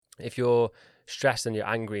if you're stressed and you're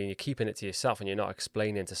angry and you're keeping it to yourself and you're not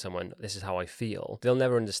explaining to someone, this is how I feel, they'll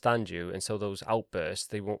never understand you. And so those outbursts,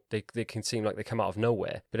 they can seem like they come out of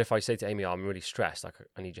nowhere. But if I say to Amy, oh, I'm really stressed, like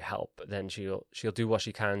I need your help, then she'll do what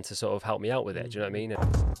she can to sort of help me out with it. Do you know what I mean?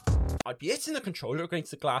 I'd be hitting the controller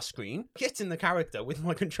against the glass screen, hitting the character with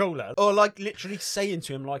my controller, or like literally saying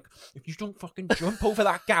to him, like, if you don't fucking jump over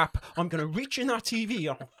that gap, I'm going to reach in that TV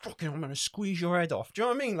and I'm going to squeeze your head off. Do you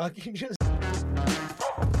know what I mean? Like, you just...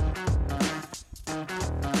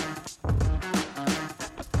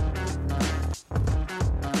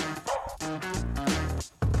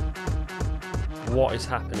 What is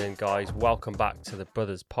happening, guys? Welcome back to the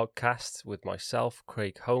Brothers Podcast with myself,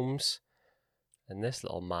 Craig Holmes, and this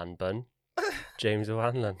little man bun, James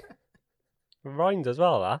O'Hanlon. Rhymed as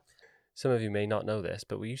well, that. Some of you may not know this,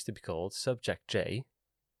 but we used to be called Subject J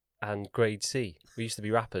and Grade C. We used to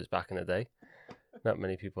be rappers back in the day. Not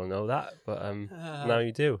many people know that, but now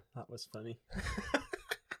you do. That was funny.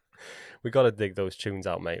 We got to dig those tunes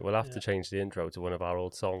out, mate. We'll have to change the intro to one of our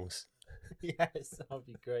old songs. Yes, that would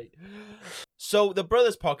be great. So the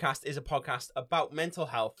Brothers Podcast is a podcast about mental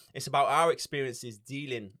health. It's about our experiences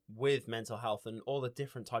dealing with mental health and all the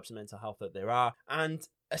different types of mental health that there are. And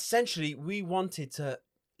essentially, we wanted to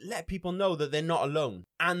let people know that they're not alone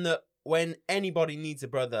and that when anybody needs a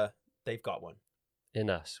brother, they've got one. In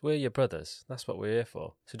us. We're your brothers. That's what we're here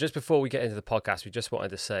for. So just before we get into the podcast, we just wanted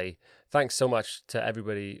to say thanks so much to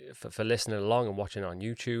everybody for listening along and watching on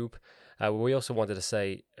YouTube. We also wanted to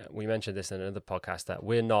say, we mentioned this in another podcast, that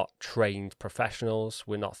we're not trained professionals.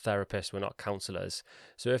 We're not therapists. We're not counselors.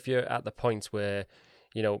 So if you're at the point where,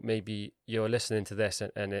 you know, maybe you're listening to this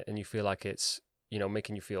and you feel like it's, you know,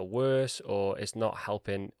 making you feel worse or it's not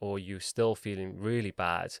helping or you're still feeling really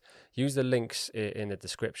bad, use the links in the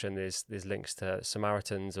description. There's links to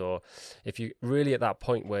Samaritans, or if you're really at that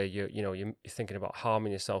point where you're thinking about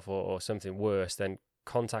harming yourself or something worse, then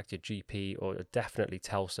contact your GP or definitely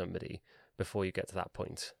tell somebody before you get to that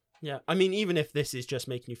point. Yeah, I mean, even if this is just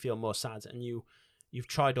making you feel more sad and you've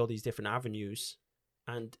tried all these different avenues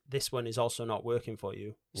and this one is also not working for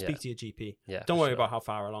you, speak to your GP. Yeah, don't worry about how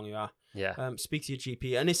far along you are. Yeah. Speak to your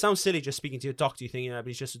GP. And it sounds silly just speaking to your doctor. You think, but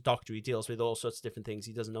he's just a doctor. He deals with all sorts of different things.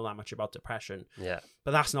 He doesn't know that much about depression. Yeah.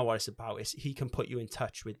 But that's not what it's about. He can put you in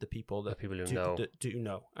touch with the people that do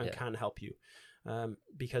know and can help you.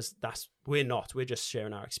 Because we're just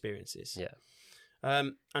sharing our experiences. Yeah.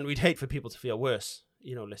 And we'd hate for people to feel worse,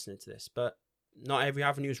 listening to this, but not every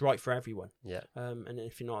avenue is right for everyone. Yeah. And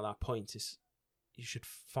if you're not at that point, you should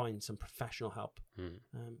find some professional help,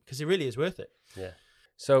 because it really is worth it. Yeah.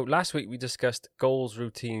 So last week we discussed goals,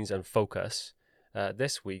 routines, and focus.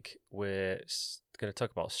 This week we're going to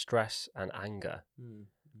talk about stress and anger,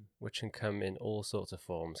 which can come in all sorts of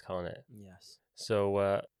forms, can't it? Yes.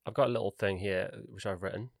 So I've got a little thing here which I've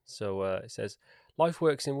written. So it says, life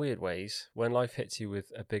works in weird ways. When life hits you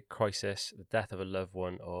with a big crisis, the death of a loved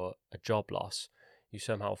one, or a job loss, you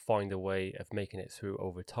somehow find a way of making it through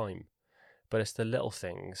over time. But it's the little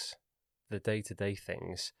things, the day-to-day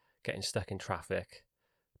things, getting stuck in traffic,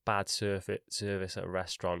 bad service at a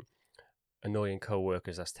restaurant, annoying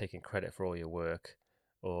co-workers that's taking credit for all your work,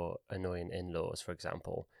 or annoying in-laws, for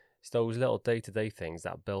example. It's those little day-to-day things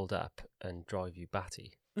that build up and drive you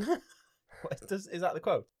batty. Is that the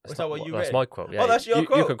quote? Is that what you read? That's my quote, yeah. Oh, that's your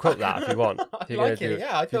quote. You can quote that if you want. I like it,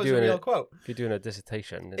 yeah. I thought it was a real quote. If you're doing a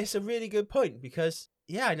dissertation. It's a really good point because,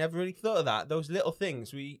 I never really thought of that. Those little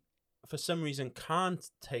things, we, for some reason, can't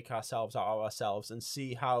take ourselves out of ourselves and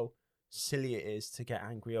see how silly it is to get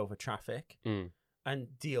angry over traffic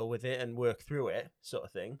and deal with it and work through it, sort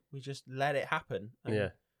of thing. We just let it happen.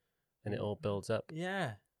 And it all builds up.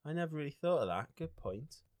 Yeah, I never really thought of that. Good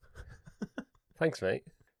point. Thanks, mate.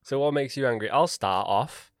 So what makes you angry? I'll start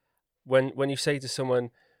off when you say to someone,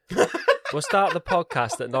 we'll start the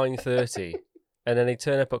podcast at 9:30, and then they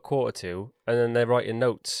turn up at 1:45, and then they're writing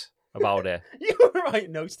notes about it. You were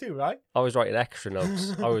writing notes too, right? I was writing extra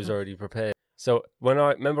notes. I was already prepared. So when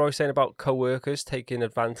I was saying about co-workers taking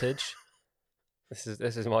advantage, this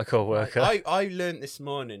is my co-worker. I learned this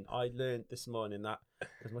morning that,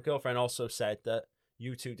 because my girlfriend also said that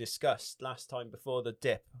you two discussed last time before the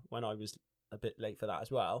dip, when I was a bit late for that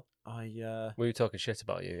as well. We were talking shit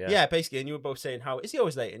about you, yeah. Yeah, basically, and you were both saying, how is he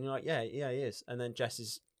always late? And you're like, yeah, he is. And then Jess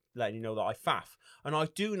is letting you know that I faff. And I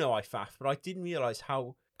do know I faff, but I didn't realise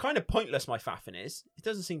how kind of pointless my faffing is. It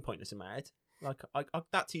doesn't seem pointless in my head. Like,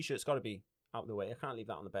 that t-shirt's got to be out of the way. I can't leave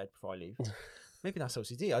that on the bed before I leave. Maybe that's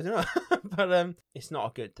OCD, I don't know. But it's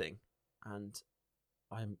not a good thing. And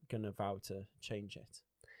I'm going to vow to change it.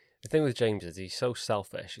 The thing with James is he's so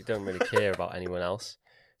selfish. He don't really care about anyone else.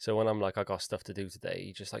 So when I'm like, I got stuff to do today,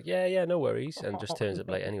 he's just like, yeah, no worries, and just turns up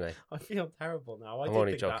late anyway. I feel terrible now. I'm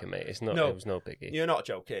only joking, mate. It's not. No, it was no biggie. You're not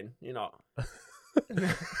joking. You're not.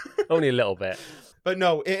 Only a little bit. But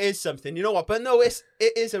no, it is something. You know what? But no, it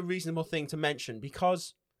is a reasonable thing to mention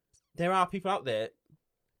because there are people out there,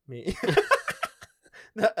 me,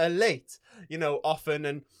 that are late. You know, often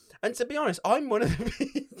and to be honest, I'm one of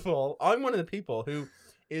the people who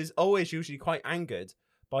is always usually quite angered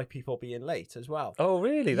by people being late as well. Oh,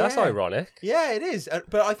 really? That's ironic. Yeah, it is.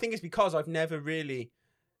 But I think it's because I've never really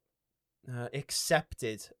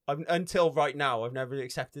accepted until right now. I've never really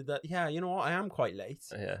accepted that. Yeah, you know what? I am quite late.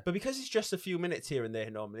 Yeah. But because it's just a few minutes here and there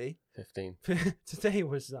normally. 15. Today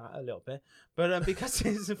was that a little bit, but because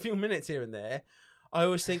it's a few minutes here and there, I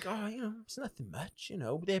always think, oh, you know, it's nothing much. You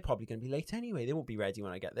know, they're probably going to be late anyway. They won't be ready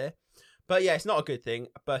when I get there. But yeah, it's not a good thing.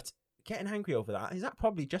 But getting angry over that is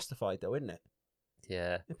probably justified though, isn't it?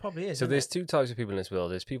 Yeah. It probably is. So there's two types of people in this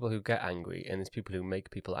world. There's people who get angry and there's people who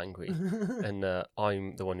make people angry. And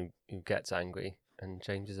I'm the one who gets angry, and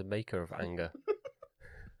James is a maker of anger.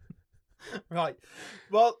 Right.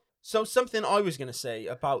 Well, so something I was going to say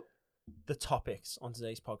about the topics on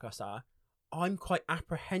today's podcast are, I'm quite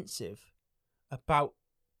apprehensive about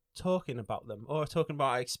talking about them or talking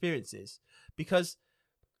about our experiences, because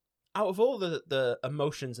out of all the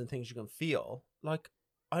emotions and things you can feel, like,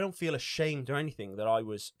 I don't feel ashamed or anything that I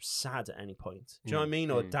was sad at any point. Do you know what I mean?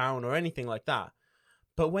 Or down or anything like that.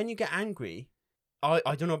 But when you get angry, I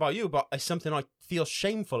don't know about you, but it's something I feel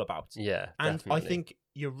shameful about. Yeah, and definitely. I think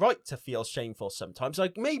you're right to feel shameful sometimes.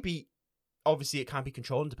 Like, maybe, obviously, it can't be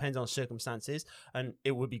controlled and depends on circumstances. And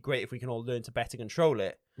it would be great if we can all learn to better control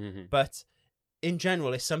it. Mm-hmm. But in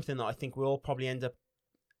general, it's something that I think we'll all probably end up,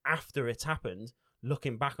 after it's happened,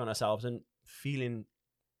 looking back on ourselves and feeling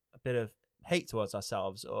a bit of hate towards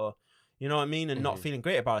ourselves, or, you know what I mean, and not feeling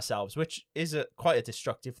great about ourselves, which is quite a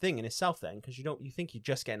destructive thing in itself then, because you think you're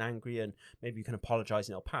just getting angry and maybe you can apologize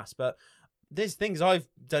and it'll pass. But there's things I've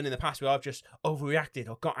done in the past where I've just overreacted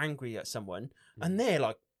or got angry at someone, and they're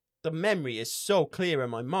like, the memory is so clear in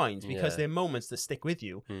my mind because they're moments that stick with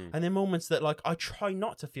you, and they're moments that, like, I try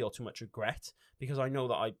not to feel too much regret, because I know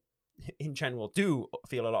that I in general do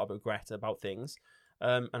feel a lot of regret about things,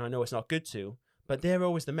 and I know it's not good to. But they're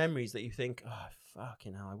always the memories that you think, oh,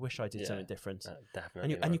 fucking hell, I wish I did something different.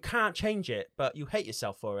 Definitely. And you can't change it, but you hate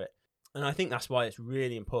yourself for it. And I think that's why it's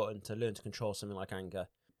really important to learn to control something like anger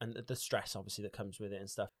and the stress, obviously, that comes with it and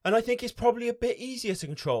stuff. And I think it's probably a bit easier to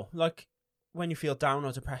control. Like, when you feel down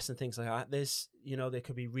or depressed and things like that, there's, you know, there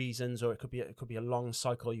could be reasons, or it could be a long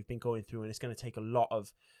cycle you've been going through, and it's going to take a lot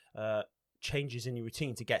of changes in your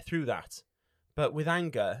routine to get through that. But with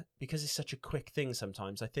anger, because it's such a quick thing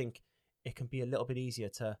sometimes, I think it can be a little bit easier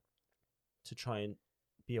to try and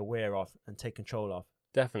be aware of and take control of.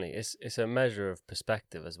 Definitely. It's a measure of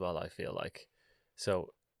perspective as well, I feel like. So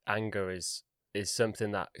anger is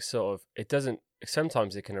something that sort of, it doesn't,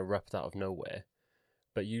 sometimes it can erupt out of nowhere,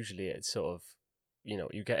 but usually it's sort of, you know,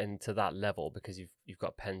 you get into that level because you've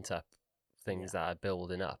got pent up things that are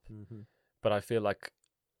building up. Mm-hmm. But I feel like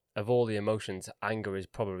of all the emotions, anger is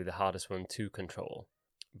probably the hardest one to control,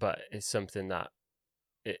 but it's something that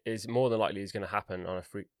it is more than likely is going to happen on a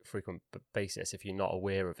frequent basis if you're not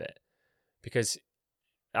aware of it, because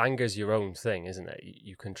anger's your own thing, isn't it?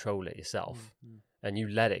 You control it yourself, and you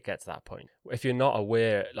let it get to that point. If you're not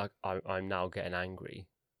aware, like, I'm now getting angry,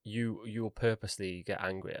 you'll purposely get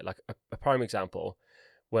angry. Like a prime example,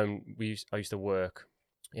 when I used to work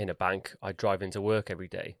in a bank, I'd drive into work every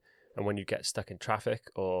day, and when you get stuck in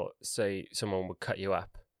traffic, or say someone would cut you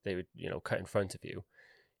up, they would, you know, cut in front of you,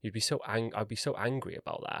 I'd be so angry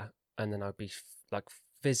about that, and then I'd be like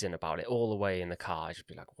fizzing about it all the way in the car. I'd just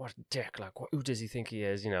be like, "What a dick! Like, who does he think he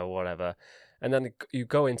is? You know, whatever." And then you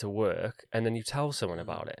go into work, and then you tell someone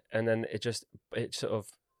about it, and then it sort of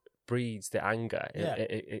breeds the anger.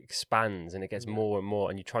 It expands, and it gets more and more,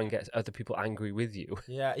 and you try and get other people angry with you.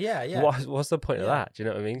 Yeah. What's the point of that? Do you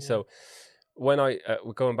know what I mean? Yeah. So when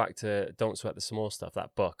we're going back to "Don't Sweat the Small Stuff,"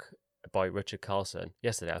 that book by Richard Carlson.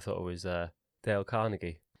 Yesterday, I thought it was Dale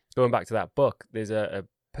Carnegie. Going back to that book, there's a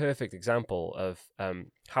perfect example of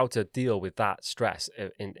how to deal with that stress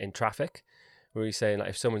in traffic, where he's saying, like,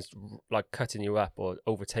 if someone's like cutting you up or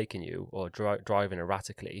overtaking you or driving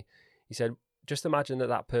erratically, he said, just imagine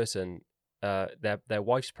that person, their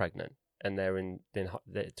wife's pregnant and they're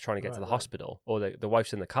trying to get to the hospital, or the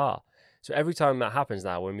wife's in the car. So every time that happens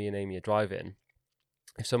now, when me and Amy are driving,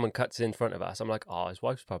 if someone cuts in front of us, I'm like, oh, his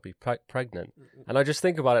wife's probably pregnant. And I just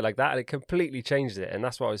think about it like that, and it completely changes it. And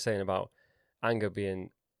that's what I was saying about anger being,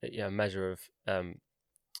 you know, a measure of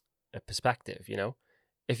a perspective, you know?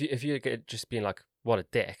 If you're just being like what a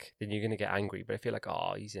dick, then you're going to get angry. But if you're like,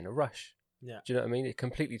 oh, he's in a rush. Yeah. Do you know what I mean? It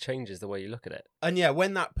completely changes the way you look at it. And yeah,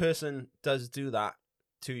 when that person does do that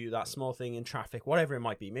to you, that small thing in traffic, whatever it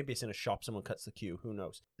might be, maybe it's in a shop, someone cuts the queue, who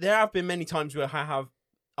knows? There have been many times where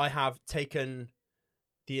I have taken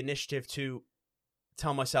the initiative to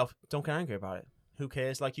tell myself, don't get angry about it. Who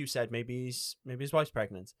cares? Like you said, maybe his wife's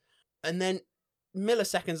pregnant. And then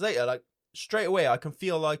milliseconds later, like straight away, I can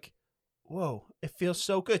feel like, whoa, it feels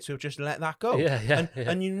so good to have just let that go. Yeah.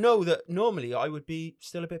 And you know that normally I would be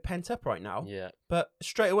still a bit pent up right now. Yeah. But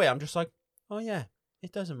straight away, I'm just like, oh yeah,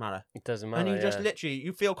 it doesn't matter. It doesn't matter. And you just literally,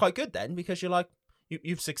 you feel quite good then, because you're like,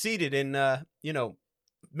 you've succeeded in,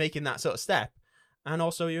 making that sort of step. And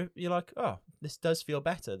also you're like, oh, this does feel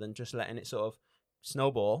better than just letting it sort of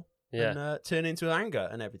snowball and turn into anger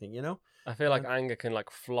and everything, you know? I feel like anger can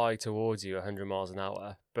like fly towards you 100 miles an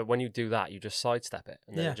hour, but when you do that, you just sidestep it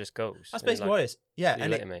and then it just goes. That's basically what it is. Yeah,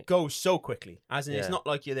 and it me. goes so quickly. As in, it's not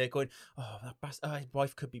like you're there going, oh, his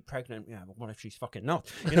wife could be pregnant. Yeah, but what if she's fucking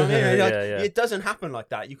not? You know what I mean? It doesn't happen like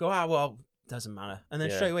that. You go, well, doesn't matter. And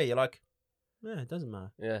then straight away, you're like, yeah, it doesn't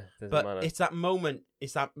matter. Yeah, it doesn't matter.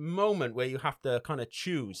 It's that moment where you have to kind of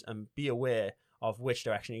choose and be aware of which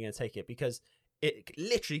direction you're going to take it, because it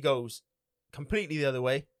literally goes completely the other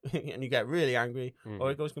way and you get really angry,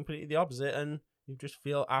 or it goes completely the opposite and you just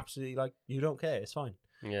feel absolutely like you don't care. It's fine.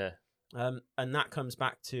 Yeah. And that comes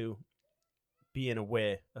back to being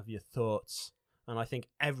aware of your thoughts. And I think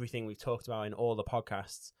everything we've talked about in all the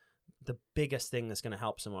podcasts, the biggest thing that's going to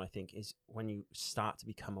help someone, I think, is when you start to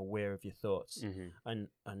become aware of your thoughts and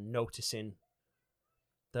noticing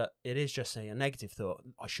that it is just a negative thought.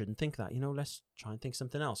 I shouldn't think that, let's try and think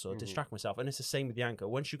something else or distract myself. And it's the same with the anger.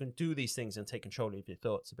 Once you can do these things and take control of your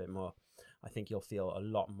thoughts a bit more, I think you'll feel a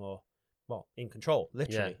lot more, in control,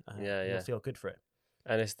 literally. You'll feel good for it.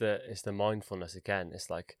 And it's the mindfulness again. It's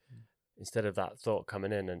like, instead of that thought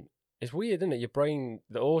coming in, and it's weird, isn't it? Your brain,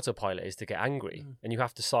 the autopilot is to get angry and you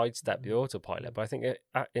have to sidestep the autopilot. But I think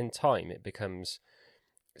in time, it becomes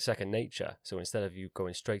second nature. So instead of you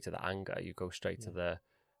going straight to the anger, you go straight to the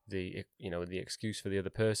excuse for the other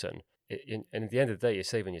person. And at the end of the day, you're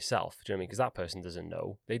saving yourself. Do you know what I mean? Because that person doesn't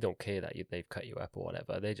know. They don't care that they've cut you up or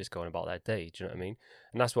whatever. They're just going about their day. Do you know what I mean?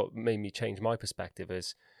 And that's what made me change my perspective.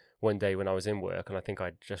 Is one day when I was in work, and I think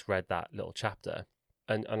I just read that little chapter,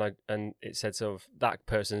 and it said sort of that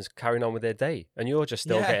person's carrying on with their day, and you're just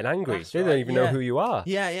still getting angry. They don't even know who you are.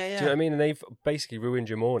 Yeah. Do you know what I mean? And they've basically ruined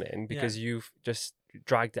your morning because you've just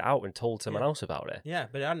dragged it out and told someone else about it. Yeah,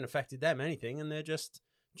 but it hadn't affected them anything, and they're just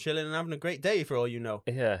chilling and having a great day for all you know.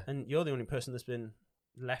 Yeah. And you're the only person that's been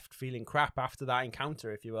left feeling crap after that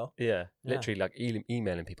encounter, if you will. Yeah. Literally like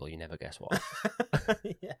emailing people, you never guess what.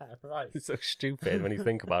 Yeah, right. It's so stupid when you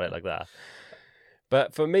think about it like that.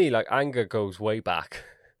 But for me, like, anger goes way back.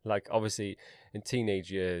 Like, obviously, in teenage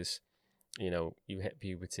years, you hit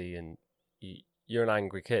puberty and you're an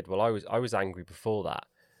angry kid. Well, I was angry before that.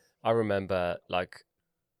 I remember, like,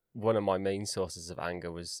 one of my main sources of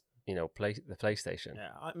anger was the PlayStation.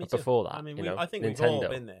 Yeah, me too. Before that, I mean, I think Nintendo. We've all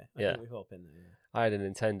been there. I think we've all been there. Yeah. I had a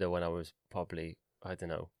Nintendo when I was probably, I don't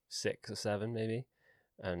know, 6 or 7 maybe,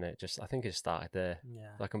 and I think it started there.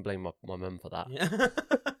 Yeah. I can blame my mum for that. Yeah.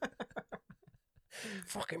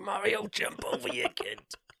 Fucking Mario, jump over you, kid.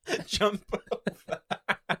 Jump over.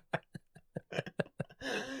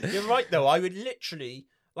 You're right though. I would literally.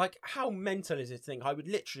 Like, how mental is this thing? I'd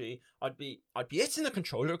be hitting the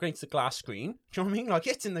controller against the glass screen. Do you know what I mean? Like,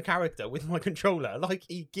 hitting the character with my controller. Like,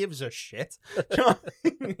 he gives a shit. Do you know what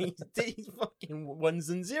I mean? He's fucking ones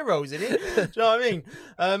and zeros in it. Do you know what I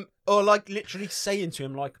mean? Or, like, literally saying to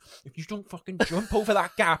him, like, if you don't fucking jump over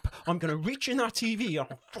that gap, I'm going to reach in that TV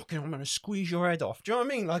and I'm going to squeeze your head off. Do you know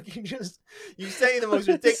what I mean? Like, you say the most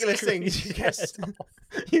ridiculous things.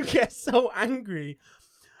 You get so angry.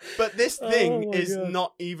 But this thing is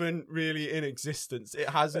not even really in existence. It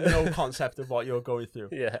has no concept of what you're going through.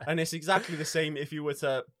 Yeah. And it's exactly the same if you were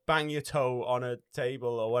to bang your toe on a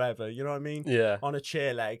table or whatever, you know what I mean? Yeah. On a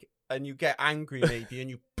chair leg, and you get angry maybe, and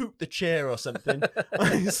you boot the chair or something.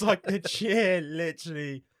 And it's like the chair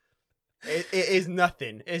literally, it is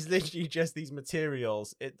nothing. It's literally just these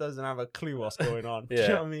materials. It doesn't have a clue what's going on. Yeah. Do you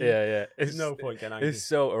know what I mean? Yeah. There's no point getting angry. It's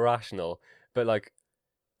so irrational. But, like,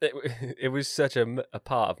 it was such a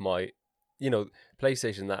part of my,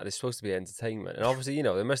 PlayStation that it's supposed to be entertainment. And obviously,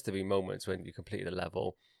 there must have been moments when you completed a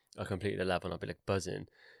level, and I'd be like buzzing.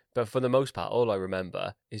 But for the most part, all I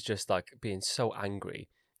remember is just like being so angry,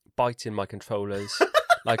 biting my controllers.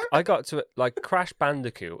 Like, I got to, like, Crash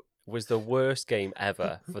Bandicoot was the worst game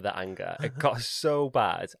ever for the anger. It got so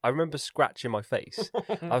bad. I remember scratching my face.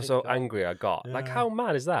 I was so angry I got. Yeah. Like, how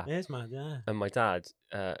mad is that? It is mad, yeah. And my dad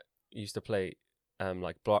used to play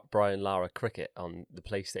like Brian Lara cricket on the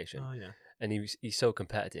PlayStation. Oh yeah. And he's so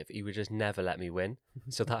competitive, he would just never let me win.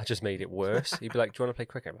 So that just made it worse. He'd be like, "Do you want to play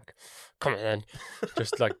cricket?" I'm like, "Come on then."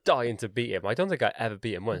 Just like dying to beat him. I don't think I ever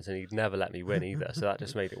beat him once, and he'd never let me win either. So that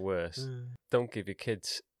just made it worse. Don't give your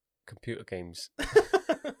kids computer games.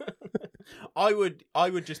 I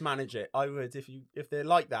would just manage it. I would, if they're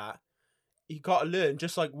like that, you got to learn,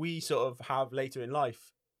 just like we sort of have later in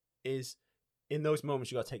life, is in those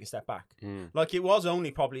moments you got to take a step back. Like it was only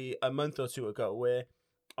probably a month or two ago where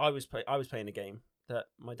I was playing a game that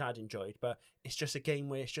my dad enjoyed, but it's just a game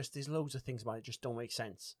where it's just there's loads of things about it just don't make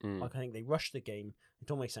sense. Like I think they rushed the game, it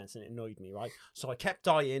don't make sense, and it annoyed me, right? So I kept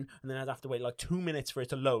dying, and then I'd have to wait like 2 minutes for it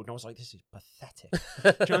to load, and I was like, "This is pathetic."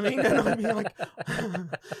 Do you know what I mean? And I'd be like,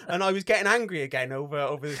 and I was getting angry again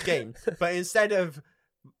over this game, but instead of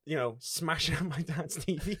smashing up my dad's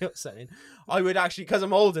TV or something, I would actually, because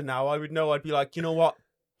I'm older now, I would know, I'd be like, you know what?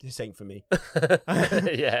 This ain't for me.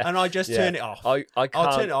 Yeah. And I just turn it off.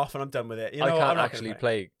 I'll turn it off and I'm done with it. I can't actually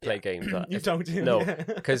play games that. You don't do No,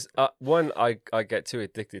 because one, I get too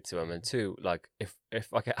addicted to them, and two, like if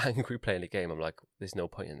I get angry playing a game, I'm like, there's no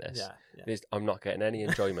point in this. Yeah. I'm not getting any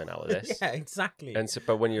enjoyment out of this. Yeah, exactly. And so,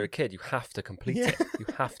 but when you're a kid, you have to complete it. You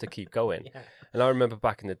have to keep going. Yeah. And I remember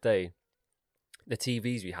back in the day, the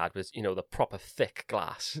TVs we had was, the proper thick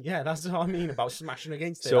glass. Yeah, that's what I mean about smashing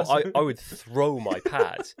against it. So I would throw my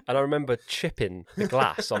pad, and I remember chipping the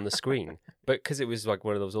glass on the screen. But because it was like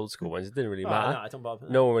one of those old school ones, it didn't really matter. No, I don't bother.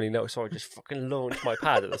 No one really noticed, so I just fucking launched my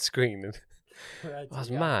pad at the screen. And I was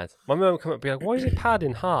mad. My mum would come up and be like, "Why is your pad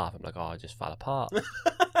in half?" I'm like, "Oh, it just fell apart."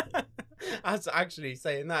 That's actually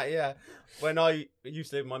saying that, yeah. When I used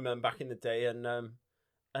to live with my mum back in the day,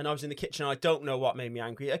 and I was in the kitchen, I don't know what made me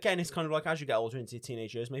angry. Again, it's kind of like as you get older into your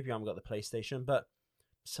teenage years, maybe you haven't got the PlayStation, but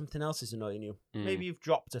something else is annoying you. Maybe you've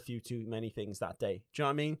dropped a few too many things that day. Do you know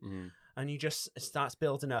what I mean? And you just, it starts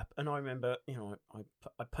building up. And I remember,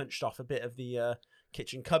 I punched off a bit of the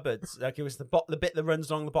kitchen cupboards. Like it was the bit that runs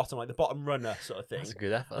along the bottom, like the bottom runner sort of thing. That's a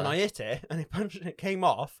good effort. And I hit it, and it came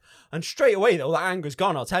off. And straight away, though, that anger's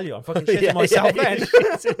gone. I'll tell you, I'm fucking shitting myself then.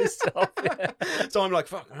 So I'm like,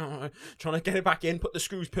 fuck, trying to get it back in, put the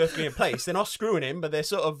screws perfectly in place. They're not screwing in, but they're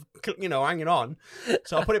sort of, hanging on.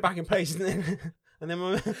 So I put it back in place, and then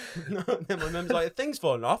my mum's like, the thing's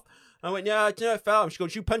falling off. I went, yeah, I know it fell. She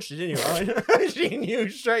goes, you punched it, didn't you? She knew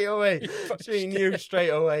straight away. She knew straight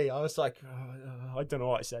away. I was like, I don't know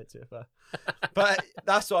what I said to her. But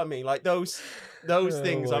that's what I mean. Like those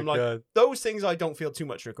things, I'm like, God. Those things I don't feel too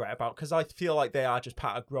much regret about, because I feel like they are just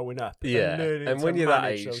part of growing up. Yeah. And when you're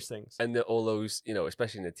that age, those things. And all those,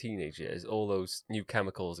 especially in the teenage years, all those new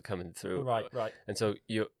chemicals are coming through. Right. And so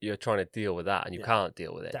you're trying to deal with that, and you can't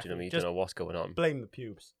deal with it. Definitely. Do you know what I mean? You Just don't know what's going on. Blame the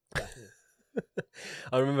pubes.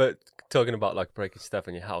 I remember talking about like breaking stuff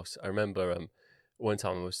in your house. I remember one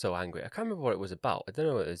time I was so angry. I can't remember what it was about. I don't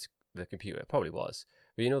know if it was the computer. It probably was.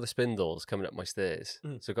 But the spindles coming up my stairs.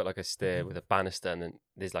 So I've got like a stair with a banister, and then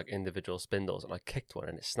there's like individual spindles, and I kicked one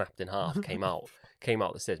and it snapped in half, came out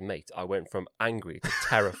the stairs. Mate, I went from angry to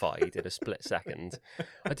terrified in a split second.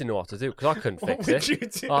 I didn't know what to do because I couldn't fix it. What would you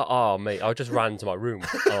do? Oh, mate, I just ran to my room.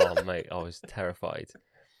 Oh, mate, I was terrified.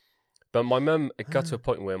 But it got to a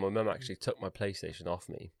point where my mum actually took my PlayStation off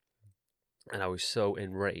me, and I was so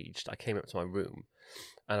enraged. I came up to my room,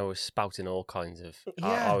 and I was spouting all kinds of.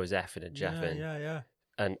 I was effing and jeffing. Yeah.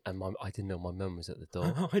 And I didn't know my mum was at the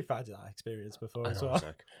door. I've had that experience before And as I well. was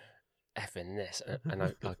like, effing this. And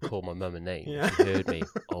I called my mum a name. Yeah. She heard me.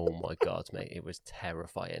 Oh my God, mate. It was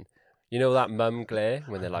terrifying. You know that mum glare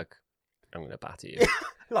when they're like, I'm going to batter you.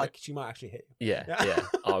 Like, she might actually hit you. Yeah.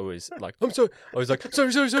 I was like, I'm sorry. I was like,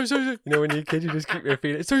 sorry. You know, when you're a kid, you just keep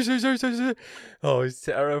repeating, sorry. Oh, I was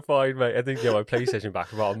terrified, mate. I think my PlayStation back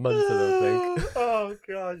for about a month, I don't think. Oh,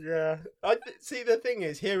 God, yeah. See, the thing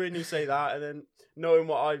is, hearing you say that and then knowing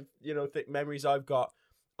what I've, memories I've got,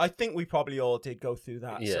 I think we probably all did go through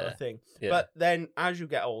that sort of thing. Yeah. But then as you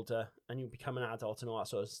get older and you become an adult and all that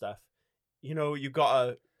sort of stuff, you've got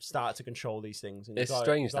to start to control these things. And It's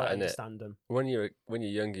strange that, isn't it? Understand them. When you're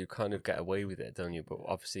younger, you kind of get away with it, don't you? But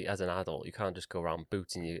obviously, as an adult, you can't just go around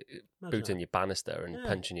booting your banister and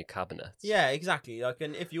punching your cabinets. Yeah, exactly. Like,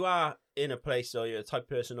 and if you are in a place or you're a type of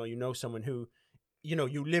person or someone who,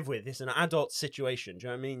 you live with, it's an adult situation. Do you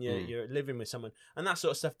know what I mean? You're living with someone, and that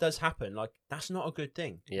sort of stuff does happen. Like, that's not a good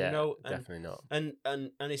thing. Yeah, definitely not. And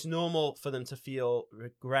it's normal for them to feel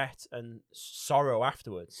regret and sorrow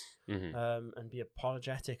afterwards, and be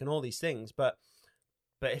apologetic and all these things. But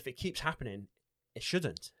if it keeps happening, it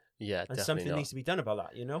shouldn't. Yeah, and definitely something not. needs to be done about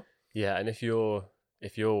that. Yeah, and if you're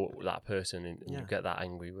if you're that person and Yeah. you get that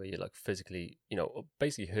angry where you're like physically,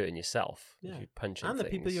 basically hurting yourself Yeah. if you're punching And the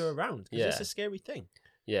people things, you're around, because it's a scary thing.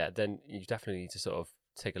 then you definitely need to sort of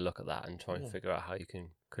take a look at that and try and figure out how you can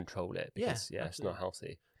control it, because it's not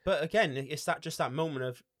healthy. But again, it's just that moment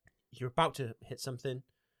of you're about to hit something,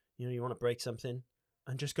 you want to break something,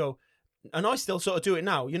 and just go. And I still sort of do it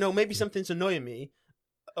now. Maybe something's annoying me,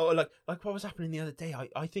 or like what was happening the other day.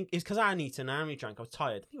 I think it's because I hadn't eaten, I only drank. I was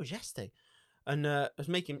tired. I think it was yesterday, and I was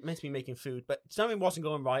meant to be making food, but something wasn't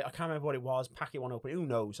going right. I can't remember what it was. Packet won't open. Who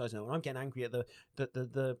knows? I don't know. And I'm getting angry at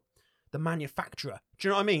the manufacturer. Do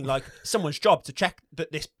you know what I mean? Like someone's job to check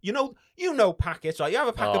that this, packets, right? You have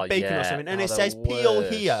a pack of bacon or something, and it says peel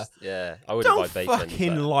here. Yeah, I wouldn't buy bacon. Don't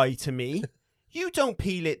fucking lie to me. You don't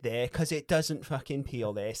peel it there because it doesn't fucking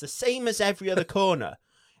peel there. It's the same as every other corner.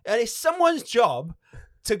 And it's someone's job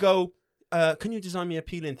to go, can you design me a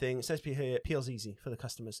peeling thing? It says here, it peels easy for the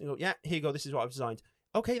customers. And you go, yeah, here you go. This is what I've designed.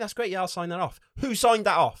 Okay, that's great. Yeah, I'll sign that off. Who signed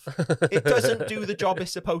that off? It doesn't do the job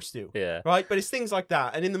it's supposed to. Yeah. Right? But it's things like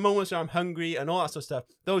that. And in the moments where I'm hungry and all that sort of stuff,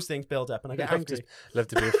 those things build up and I get angry. Love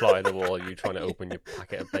to be a fly on the wall, you trying to open your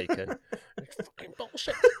packet of bacon. Fucking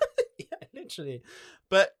bullshit. Yeah, literally.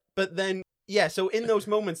 But then, yeah, so in those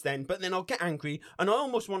moments then, but then I'll get angry and I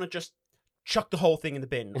almost want to just chuck the whole thing in the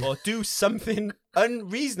bin or do something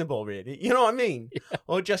unreasonable, really. You know what I mean? Yeah.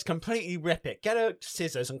 Or just completely rip it. Get a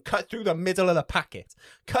scissors and cut through the middle of the packet.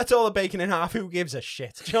 Cut all the bacon in half. Who gives a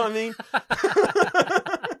shit? Do you know what I mean?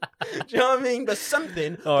 Do you know what I mean? But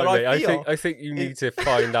something. Oh, mate, I think you need to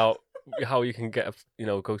find out how you can get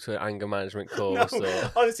go to an anger management course.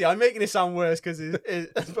 Honestly, I'm making it sound worse because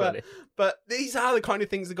but these are the kind of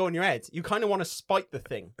things that go in your head. You kind of want to spite the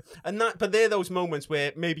thing, but they're those moments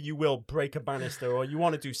where maybe you will break a banister or you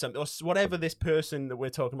want to do something or whatever this person that we're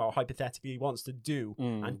talking about hypothetically wants to do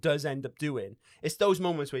and does end up doing. It's those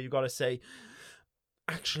moments where you got to say,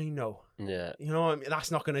 actually, no. Yeah. You know what I mean?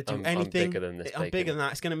 That's not going to do anything. I'm bigger than this. I'm bigger than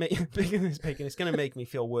that. It's going to make bigger than this bacon. It's going to make me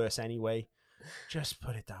feel worse anyway. Just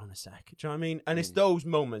put it down a sec. Do you know what I mean? And it's those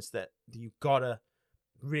moments that you gotta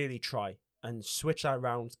really try and switch that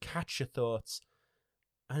around, catch your thoughts,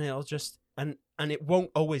 and it'll just and it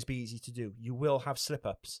won't always be easy to do. You will have slip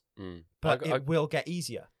ups, but it will get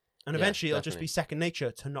easier, and eventually it'll just be second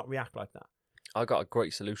nature to not react like that. I got a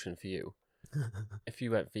great solution for you. If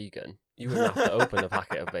you went vegan, you wouldn't have to open a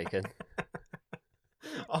packet of bacon.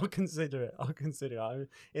 I'll consider it.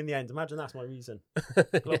 In the end, imagine that's my reason.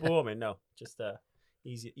 Global warming, no, just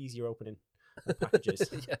easier opening of packages.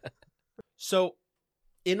 Yeah. So,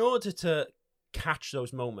 in order to catch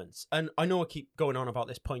those moments, and I know I keep going on about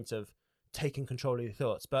this point of taking control of your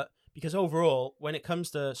thoughts, but because overall, when it comes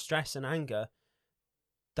to stress and anger,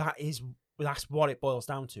 that's what it boils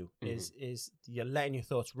down to. Is you're letting your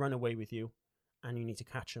thoughts run away with you, and you need to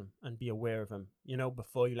catch them and be aware of them,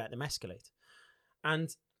 before you let them escalate.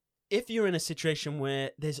 And if you're in a situation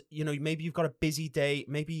where there's, maybe you've got a busy day,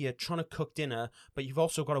 maybe you're trying to cook dinner, but you've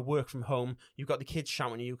also got to work from home. You've got the kids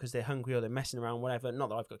shouting at you because they're hungry or they're messing around, whatever. Not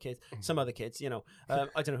that I've got kids. Some other kids, I don't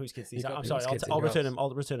know whose kids these are. I'm sorry. I'll return them.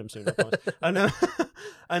 I'll return them soon. I promise.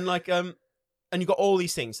 And you've got all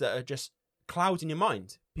these things that are just clouding your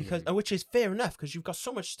mind which is fair enough because you've got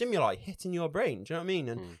so much stimuli hitting your brain. Do you know what I mean?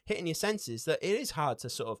 And hitting your senses that it is hard to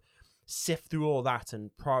sort of sift through all that and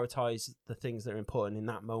prioritize the things that are important in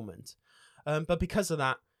that moment. But because of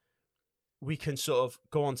that, we can sort of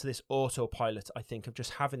go on to this autopilot, I think, of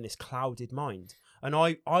just having this clouded mind. And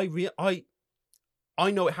I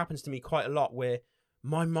know it happens to me quite a lot where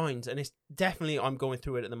my mind, and it's definitely I'm going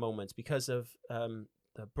through it at the moment because of the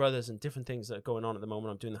brothers and different things that are going on at the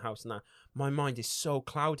moment. I'm doing the house and that. My mind is so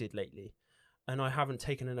clouded lately, and I haven't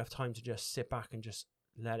taken enough time to just sit back and just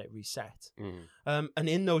let it reset. And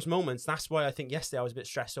in those moments, that's why I think yesterday I was a bit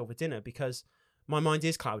stressed over dinner because my mind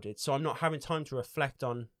is clouded. So I'm not having time to reflect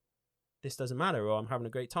on this doesn't matter or I'm having a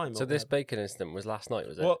great time. So this bacon incident was last night,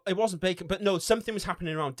 was it? Well, it wasn't bacon, but no, something was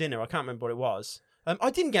happening around dinner. I can't remember what it was.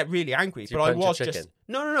 I didn't get really angry, but I was just...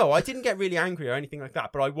 No. I didn't get really angry or anything like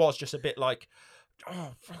that, but I was just a bit like,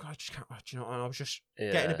 oh, fuck, I just can't, and I was just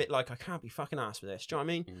getting a bit like, I can't be fucking arsed for this. Do you know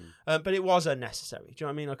what I mean? But it was unnecessary. Do you know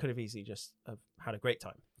what I mean? I could have easily just had a great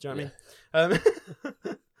time. Do you know what I mean?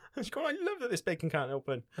 I love that this bacon can't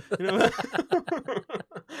open. But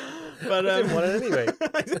I didn't want it anyway.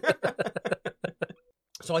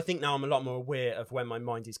 So I think now I'm a lot more aware of when my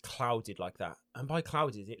mind is clouded like that. And by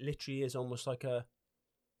clouded, it literally is almost like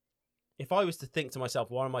if I was to think to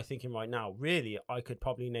myself, what am I thinking right now? Really, I could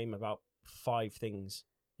probably name about 5 things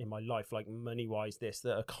in my life, like money-wise, that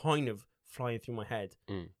are kind of flying through my head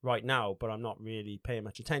right now, but I'm not really paying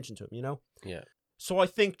much attention to them, Yeah. So I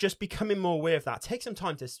think just becoming more aware of that, take some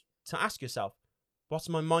time to ask yourself, what's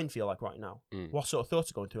my mind feel like right now? Mm. What sort of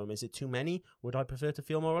thoughts are going through them? Is it too many? Would I prefer to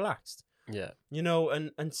feel more relaxed? Yeah. You know,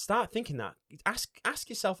 and start thinking that. Ask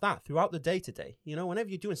yourself that throughout the day today. You know, whenever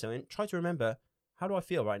you're doing something, try to remember, how do I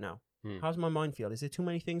feel right now? How's my mind feel? Is there too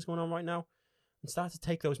many things going on right now? And start to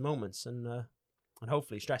take those moments, and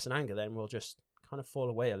hopefully stress and anger then will just kind of fall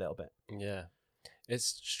away a little bit. Yeah.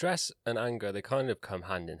 It's stress and anger, they kind of come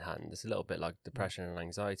hand in hand. It's a little bit like depression and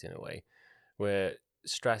anxiety in a way, where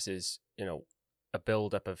stress is, you know, a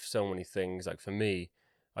build up of so many things. Like for me,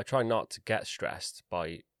 I try not to get stressed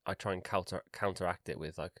I try and counteract it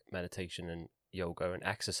with like meditation and yoga, and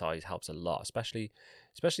exercise helps a lot, especially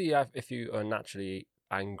if you are naturally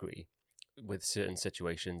angry with certain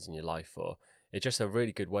situations in your life, or it's just a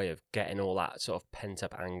really good way of getting all that sort of pent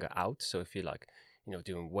up anger out. So if you're like, you know,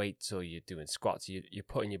 doing weights or you're doing squats, you're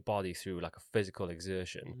putting your body through like a physical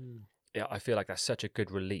exertion. Yeah, I feel like that's such a good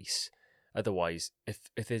release. Otherwise,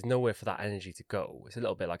 if there's nowhere for that energy to go, it's a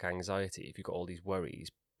little bit like anxiety. If you've got all these worries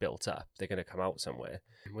built up, they're going to come out somewhere.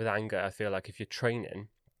 With anger, I feel like if you're training,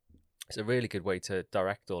 it's a really good way to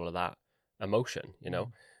direct all of that emotion, you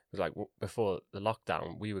know. It was like before the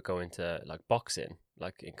lockdown, we were going to like boxing,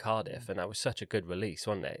 like in Cardiff, and that was such a good release,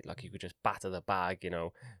 wasn't it? Like you could just batter the bag, you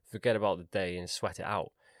know, forget about the day and sweat it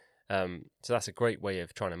out. So that's a great way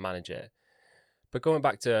of trying to manage it. But going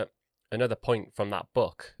back to another point from that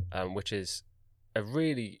book, which is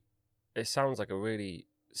it sounds like a really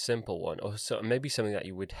simple one, or maybe something that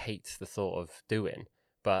you would hate the thought of doing,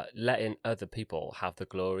 but letting other people have the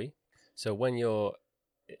glory. So when you're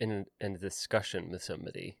in a discussion with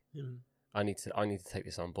somebody, I need to take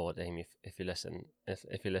this on board, Amy. If you're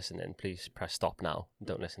listening, please press stop now.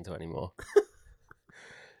 Don't listen to it anymore.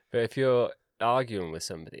 But if you're arguing with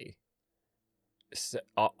somebody,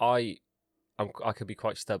 I could be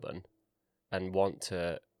quite stubborn and want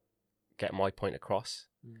to get my point across.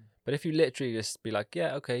 But if you literally just be like,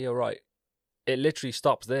 yeah, okay, you're right, it literally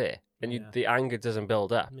stops there, and the anger doesn't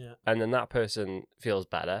build up, and then that person feels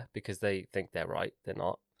better because they think they're right, they're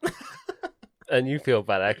not. And you feel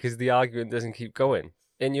better because the argument doesn't keep going.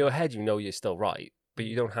 In your head, you know you're still right, but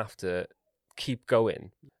you don't have to keep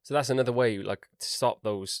going. So that's another way, like, to stop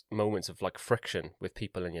those moments of like friction with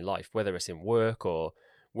people in your life, whether it's in work or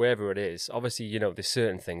wherever it is. Obviously, you know, there's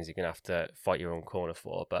certain things you're going to have to fight your own corner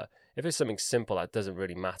for, but if it's something simple that doesn't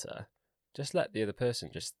really matter, just let the other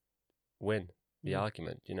person just win the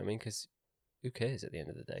argument. You know what I mean? Because who cares at the end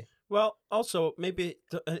of the day? Well, also, maybe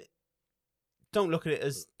don't look at it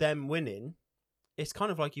as them winning. It's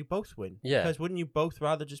kind of like you both win. Yeah. Because wouldn't you both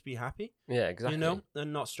rather just be happy? Yeah, exactly. You know,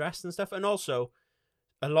 and not stressed and stuff. And also,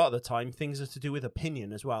 a lot of the time, things are to do with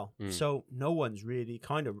opinion as well. So no one's really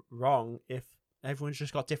kind of wrong if everyone's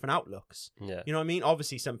just got different outlooks. Yeah. You know what I mean?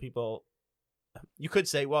 Obviously, some people, you could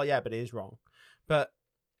say, well, yeah, but it is wrong. But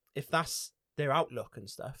if that's their outlook and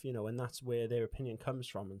stuff, you know, and that's where their opinion comes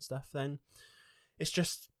from and stuff, then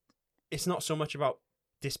it's not so much about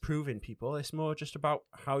disproving people. It's more just about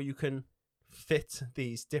how you can fit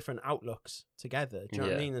these different outlooks together. Do you know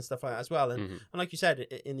what I mean? And stuff like that as well. And like you said,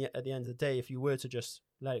 at the end of the day, if you were to just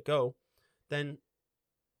let it go, then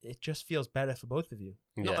it just feels better for both of you.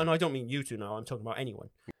 And I don't mean you two now. I'm talking about anyone.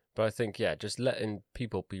 But I think, just letting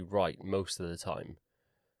people be right most of the time,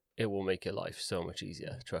 it will make your life so much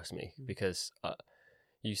easier, trust me. Because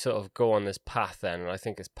you sort of go on this path then, and I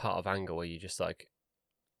think it's part of anger where you just like,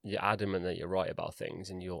 you're adamant that you're right about things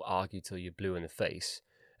and you'll argue till you're blue in the face.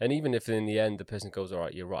 And even if in the end the person goes, all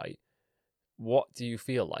right, you're right, what do you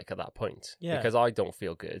feel like at that point? Yeah. Because I don't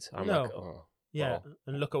feel good. I'm like, oh. Yeah, well,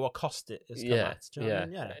 and look at what cost it has come at. Do you know what I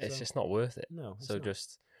mean? It's just not worth it. No. So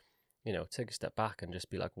just, you know, take a step back and just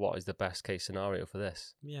be like, what is the best case scenario for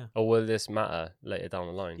this? Yeah. Or will this matter later down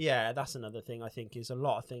the line? Yeah, that's another thing I think is a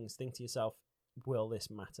lot of things. Think to yourself, will this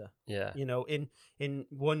matter? Yeah. You know, in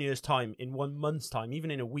 1 year's time, in 1 month's time, even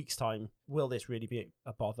in a week's time, will this really be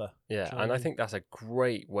a bother? Yeah, and I think that's a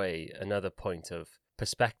great way, another point of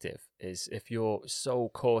perspective, is if you're so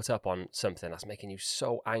caught up on something that's making you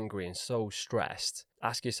so angry and so stressed,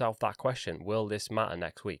 ask yourself that question: will this matter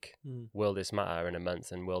next week? Will this matter in a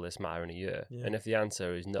month? And will this matter in a year? Yeah. And if the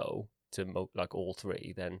answer is no to like all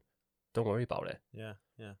three, then don't worry about it. Yeah.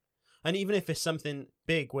 And even if it's something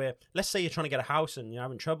big where, let's say you're trying to get a house and you're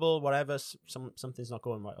having trouble, whatever, something's not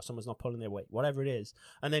going right or someone's not pulling their weight, whatever it is,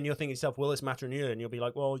 and then you're thinking to yourself, will this matter in a year? And you'll be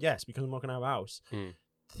like, well, yes, because I'm not going to have a house.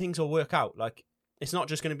 Things will work out. Like, it's not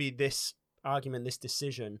just going to be this argument, this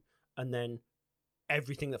decision, and then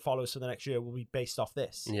everything that follows for the next year will be based off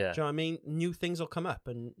this. Yeah. Do you know what I mean? New things will come up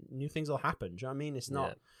and new things will happen. Do you know what I mean? It's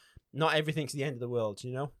not everything's the end of the world,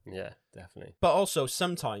 you know? Yeah, definitely. But also,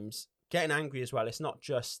 sometimes getting angry as well, it's not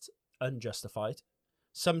just unjustified.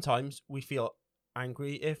 Sometimes we feel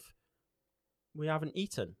angry if we haven't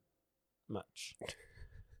eaten much.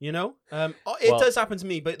 You know, it does happen to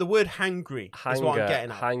me, but the word hangry is what I'm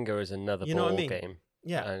getting at. Hanger is another You know what I ball mean? game.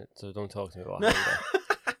 Yeah. So don't talk to me about hanger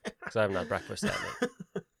because I haven't had breakfast yet,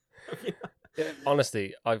 mate.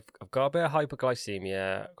 Honestly, I've got a bit of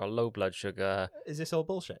hyperglycemia, got low blood sugar. Is this all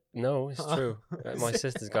bullshit? No, it's true. My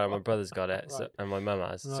sister's got it, my brother's got it, Right. and my mum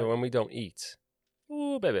has. Right. So when we don't eat,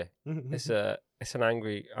 oh baby, it's an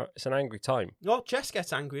angry time. Well, Jess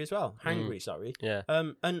gets angry as well. Hangry, sorry. Yeah.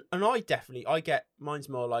 And I get mine's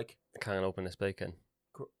more like Can't open this bacon.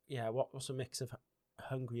 What's a mix of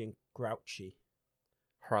hungry and grouchy?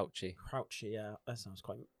 Crouchy. Crouchy, yeah, that sounds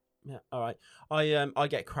quite. Yeah, all right. I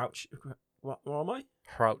get crouch. What am I?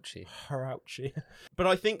 Crouchy. Crouchy. But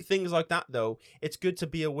I think things like that, though, it's good to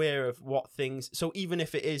be aware of what things. So even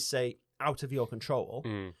if it is, say, out of your control,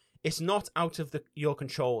 it's not out of your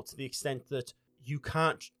control to the extent that you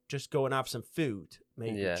can't just go and have some food.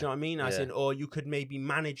 Maybe, do you know what I mean? Or you could maybe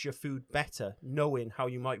manage your food better, knowing how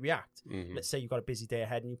you might react. Let's say you've got a busy day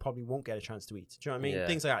ahead and you probably won't get a chance to eat. Do you know what I mean? Yeah.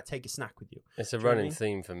 Things like that. Take a snack with you. It's a running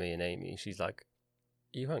theme for me and Amy. She's like,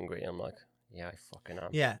 "You hungry?" I'm like, "Yeah, I fucking am."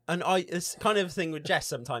 Yeah, and it's kind of a thing with Jess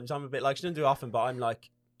sometimes. I'm a bit like, she doesn't do it often, but I'm like,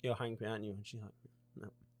 "You're hungry, aren't you?" And she's like, "No."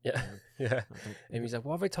 Yeah, yeah. Amy's like,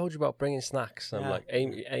 "What have I told you about bringing snacks?" And I'm like,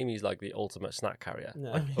 Amy's like the ultimate snack carrier.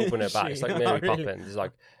 No. Like, open her back. It's like Mary Really? Poppins. It's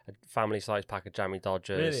like a family-sized pack of Jammy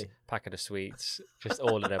Dodgers, Really? packet of sweets, just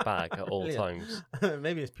all in her bag at all Brilliant. times.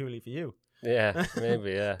 Maybe it's purely for you. Yeah,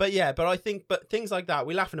 maybe, yeah. But I think, things like that,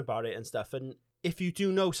 we're laughing about it and stuff. And if you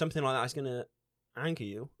do know something like that is going to anger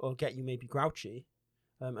you or get you maybe grouchy,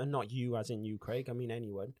 and not you as in you, Craig, I mean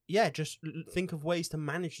anyone. Yeah, just think of ways to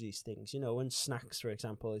manage these things, you know, and snacks, for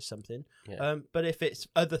example, is something. Yeah. But if it's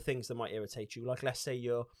other things that might irritate you, like let's say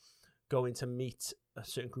you're going to meet a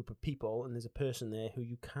certain group of people and there's a person there who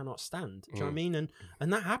you cannot stand. Do you know what I mean?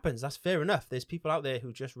 And that happens. That's fair enough. There's people out there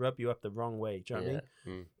who just rub you up the wrong way. Do you know what I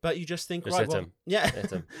mean? But you just think, Just hit him. yeah.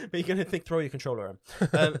 Hit him. But you're going to think, throw your controller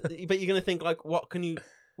at him. But you're going to think, like, what can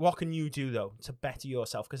you do, though, to better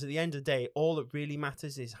yourself? Because at the end of the day, all that really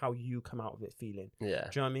matters is how you come out of it feeling. Yeah.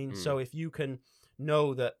 Do you know what I mean? So if you can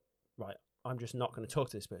know that, right, I'm just not going to talk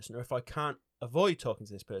to this person, or if I can't avoid talking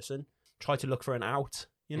to this person, try to look for an out,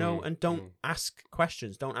 you know, and don't ask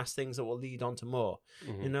questions. Don't ask things that will lead on to more,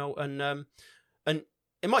 you know, and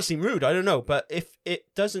it might seem rude, I don't know, but if it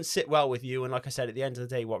doesn't sit well with you, and like I said, at the end of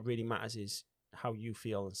the day, what really matters is how you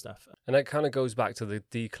feel and stuff. And that kind of goes back to the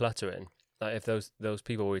decluttering. Like if those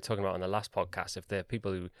people we were talking about on the last podcast, if they're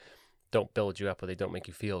people who don't build you up or they don't make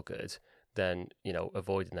you feel good, then, you know,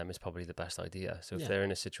 avoiding them is probably the best idea. So if they're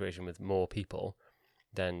in a situation with more people,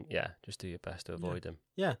 then just do your best to avoid them.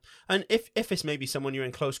 Yeah. And if it's maybe someone you're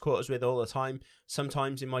in close quarters with all the time,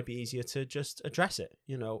 sometimes it might be easier to just address it,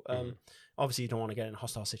 you know. Obviously you don't want to get in a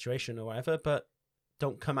hostile situation or whatever, but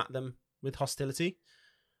don't come at them with hostility.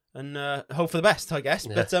 And hope for the best, I guess.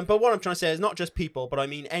 Yeah. But what I'm trying to say is not just people, but I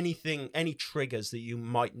mean any triggers that you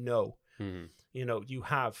might know, you know, you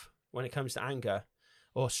have when it comes to anger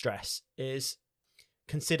or stress, is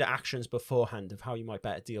consider actions beforehand of how you might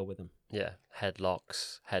better deal with them. Yeah,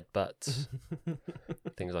 headlocks, headbutts,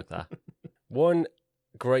 things like that. One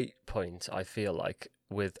great point I feel like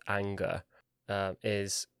with anger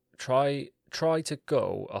is try to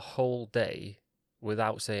go a whole day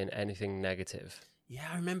without saying anything negative. Yeah,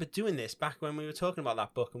 I remember doing this back when we were talking about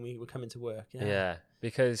that book and we were coming to work. Yeah,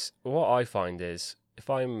 because what I find is if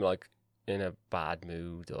I'm like in a bad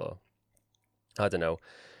mood or I don't know,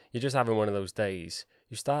 you're just having one of those days,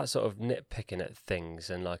 you start sort of nitpicking at things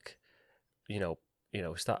and like, you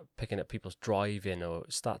know, start picking at people's driving or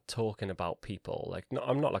start talking about people. Like, no,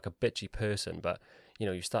 I'm not like a bitchy person, but you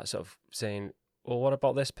know, you start sort of saying, well, what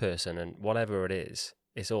about this person? And whatever it is,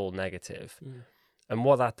 it's all negative. And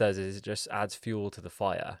what that does is it just adds fuel to the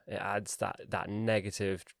fire. It adds that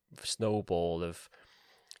negative snowball of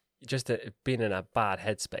just being in a bad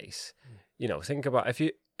headspace. You know, think about if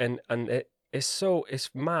you and it's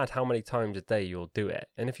mad how many times a day you'll do it.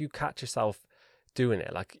 And if you catch yourself doing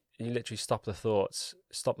it, like you literally stop the thoughts,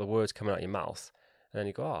 stop the words coming out of your mouth, and then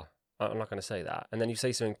you go, oh, I'm not going to say that. And then you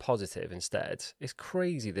say something positive instead. It's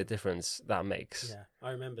crazy the difference that makes. Yeah,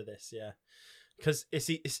 I remember this, because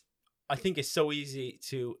I think it's so easy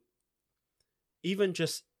to even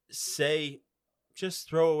just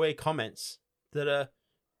throw away comments that are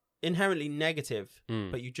inherently negative,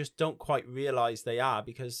 but you just don't quite realize they are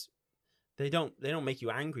because they don't make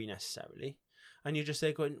you angry necessarily. And you're just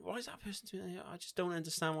there going, why is that person doing that? I just don't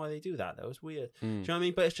understand why they do that, though. It's weird. Do you know what I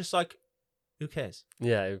mean? But it's just like, who cares?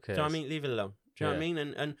 Yeah, who cares? Do you know what I mean? Leave it alone. Do you know what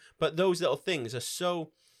I mean? But those little things are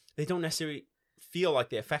so, they don't necessarily feel like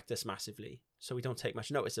they affect us massively, so we don't take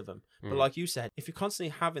much notice of them. But Mm. like you said, if you're constantly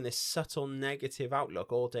having this subtle negative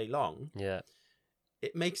outlook all day long, Yeah.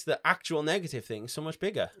 it makes the actual negative thing so much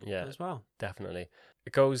bigger Yeah. as well. Definitely.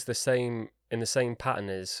 It goes the same pattern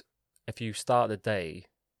as if you start the day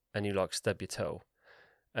and you like stub your toe,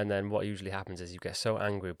 and then what usually happens is you get so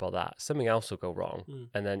angry about that, something else will go wrong,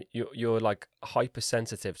 and then you're like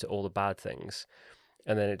hypersensitive to all the bad things,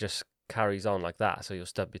 and then it just carries on like that. So you'll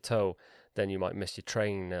stub your toe, then you might miss your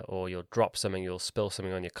train, or you'll drop something, you'll spill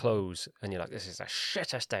something on your clothes, and you're like, this is the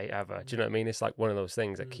shittest day ever. Do you know what I mean? It's like one of those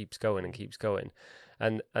things that keeps going and keeps going,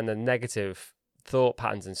 and the negative thought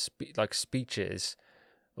patterns and speeches,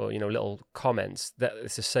 or little comments, that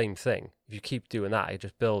it's the same thing. If you keep doing that, it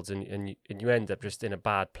just builds, and you end up just in a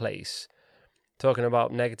bad place talking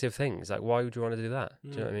about negative things. Like, why would you want to do that? Do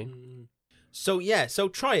you know what I mean? So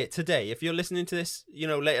try it today. If you're listening to this,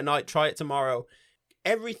 late at night, try it tomorrow.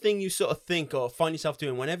 Everything you sort of think or find yourself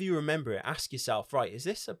doing, whenever you remember it, ask yourself, right, is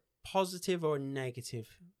this a positive or a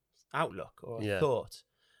negative outlook or thought?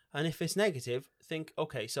 And if it's negative, think,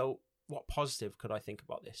 okay, so what positive could I think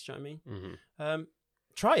about this? Do you know what I mean? Mm-hmm.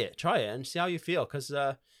 Try it and see how you feel. Because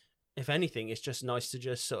if anything, it's just nice to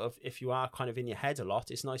just sort of, if you are kind of in your head a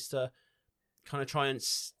lot, it's nice to kind of try and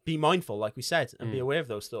be mindful, like we said, and be aware of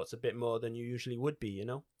those thoughts a bit more than you usually would be,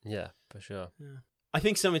 Yeah, for sure. Yeah. I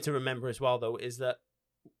think something to remember as well, though, is that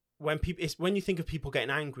when you think of people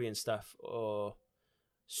getting angry and stuff, or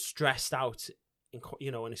stressed out,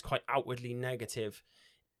 and it's quite outwardly negative,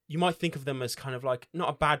 you might think of them as kind of like not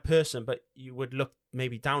a bad person, but you would look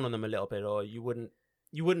maybe down on them a little bit, or you wouldn't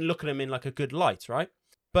look at them in like a good light, right?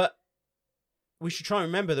 But we should try and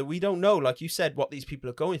remember that we don't know, like you said, what these people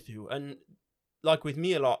are going through. And like with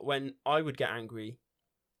me a lot, when I would get angry,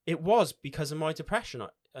 it was because of my depression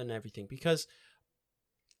and everything, because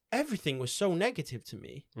everything was so negative to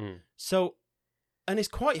me. So, and it's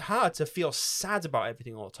quite hard to feel sad about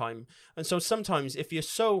everything all the time. And so sometimes if your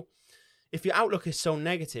outlook is so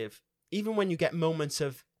negative, even when you get moments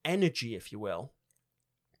of energy, if you will,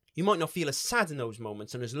 you might not feel as sad in those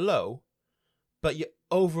moments and as low, but your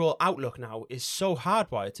overall outlook now is so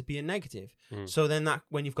hardwired to be a negative. So then that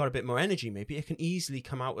when you've got a bit more energy, maybe it can easily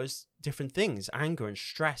come out as different things, anger and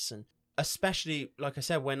stress. And especially, like I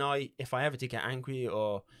said, if I ever did get angry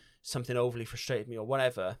or something overly frustrated me or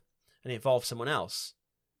whatever, and it involved someone else,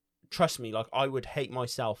 trust me, like I would hate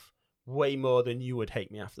myself way more than you would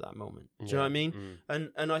hate me after that moment. Do you know what I mean?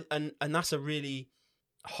 And that's a really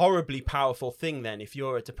horribly powerful thing then if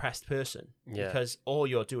you're a depressed person, because all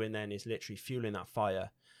you're doing then is literally fueling that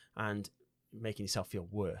fire and making yourself feel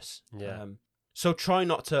worse. So try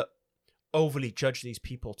not to overly judge these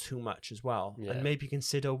people too much as well, and maybe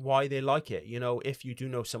consider why they like it. If you do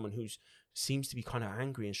know someone who seems to be kind of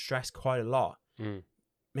angry and stressed quite a lot,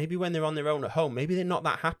 maybe when they're on their own at home, maybe they're not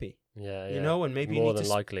that happy. And maybe more you need than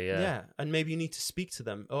likely, and maybe you need to speak to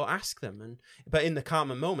them or ask them, but in the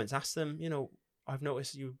calmer moments, ask them, I've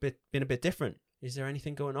noticed you've been a bit different. Is there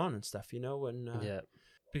anything going on and stuff,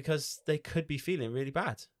 because they could be feeling really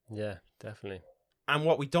bad. Yeah, definitely. And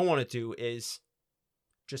what we don't want to do is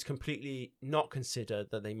just completely not consider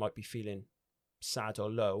that they might be feeling sad or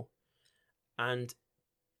low and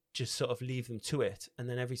just sort of leave them to it. And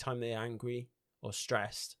then every time they're angry or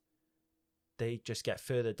stressed, they just get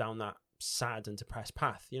further down that sad and depressed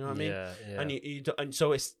path. You know what I mean? Yeah. And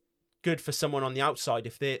so it's good for someone on the outside,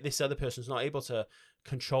 if this other person's not able to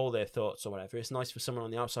control their thoughts or whatever, it's nice for someone on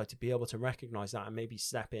the outside to be able to recognize that and maybe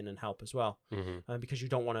step in and help as well. Because you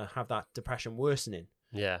don't want to have that depression worsening,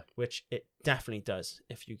 which it definitely does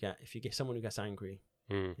if you get someone who gets angry.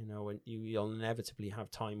 And you'll inevitably have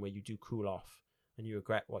time where you do cool off and you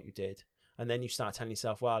regret what you did, and then you start telling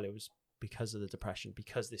yourself, well, it was because of the depression,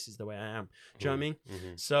 because this is the way I am. Do you know what I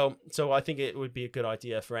mean? So I think it would be a good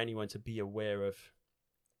idea for anyone to be aware of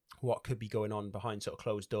what could be going on behind sort of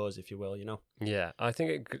closed doors, if you will, Yeah, I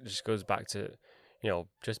think it just goes back to,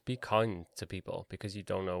 just be kind to people, because you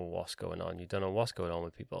don't know what's going on. You don't know what's going on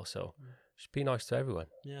with people. So just be nice to everyone.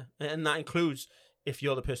 Yeah. And that includes if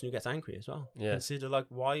you're the person who gets angry as well. Yeah. Consider like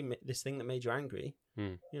why this thing that made you angry,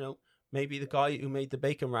 maybe the guy who made the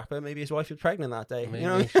bacon wrapper, maybe his wife was pregnant that day.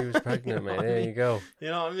 Maybe she was pregnant, mate. There you go. You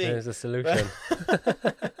know what I mean? There's a solution.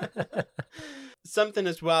 Something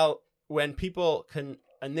as well, when people can,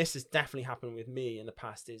 and this has definitely happened with me in the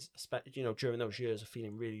past, is, during those years of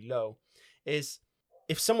feeling really low, is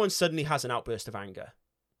if someone suddenly has an outburst of anger,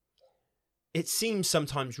 it seems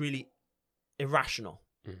sometimes really irrational.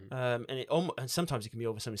 And sometimes it can be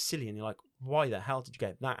over something silly, and you're like, why the hell did you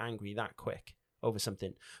get that angry that quick over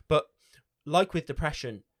something? But like with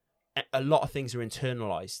depression, a lot of things are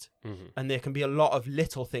internalized, and there can be a lot of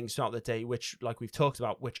little things throughout the day which, like we've talked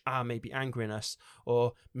about, which are maybe angering us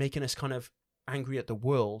or making us kind of angry at the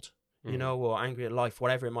world, you know, or angry at life,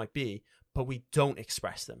 whatever it might be, but we don't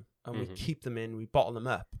express them, and we keep them in, we bottle them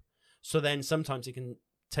up. So then sometimes it can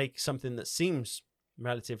take something that seems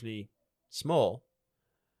relatively small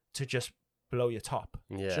to just blow your top.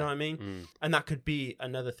 Yeah. Do you know what I mean? And that could be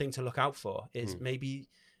another thing to look out for, is maybe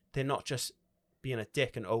they're not just being a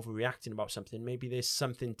dick and overreacting about something. Maybe there's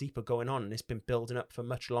something deeper going on, and it's been building up for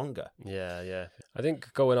much longer. Yeah. I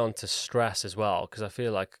think going on to stress as well, because I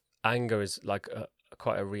feel like anger is like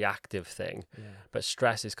quite a reactive thing, but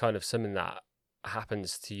stress is kind of something that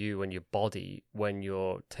happens to you and your body when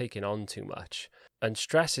you're taking on too much. And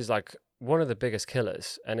stress is like one of the biggest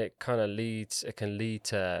killers, and it can lead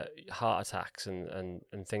to heart attacks and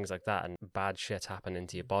things like that, and bad shit happening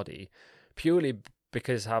to your body purely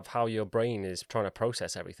because of how your brain is trying to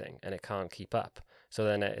process everything and it can't keep up. So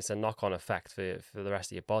then it's a knock-on effect for the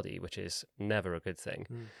rest of your body, which is never a good thing.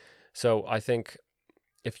 So I think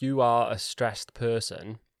if you are a stressed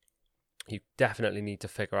person, you definitely need to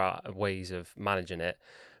figure out ways of managing it,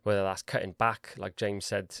 whether that's cutting back, like James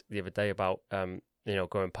said the other day about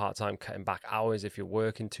going part-time, cutting back hours if you're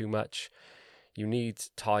working too much. You need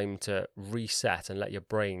time to reset and let your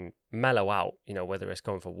brain mellow out, whether it's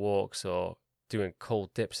going for walks or doing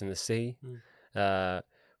cold dips in the sea,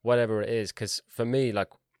 whatever it is. Because for me, like,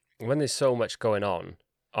 when there's so much going on,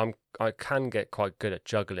 I can get quite good at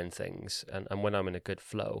juggling things, and when I'm in a good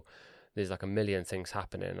flow, there's like a million things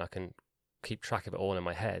happening and I can keep track of it all in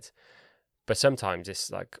my head. But sometimes it's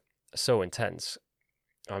like so intense,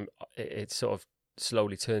 it sort of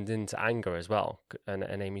slowly turned into anger as well. And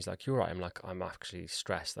Amy's like, "You're right." I'm like, "I'm actually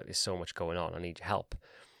stressed, like there's so much going on, I need your help."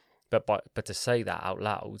 But to say that out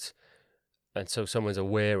loud, and so someone's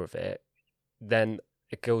aware of it, then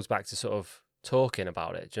it goes back to sort of talking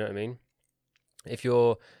about it. Do you know what I mean? If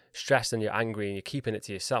you're stressed and you're angry and you're keeping it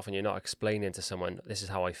to yourself and you're not explaining to someone, "This is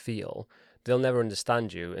how I feel," they'll never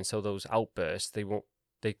understand you. And so those outbursts,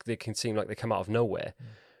 they can seem like they come out of nowhere.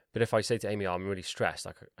 But if I say to Amy, "I'm really stressed,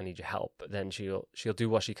 like I need your help," then she'll do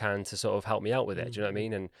what she can to sort of help me out with it. Do you know what I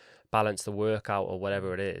mean? And balance the workout or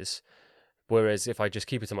whatever it is. Whereas if I just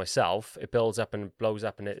keep it to myself, it builds up and blows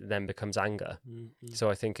up, and it then becomes anger. So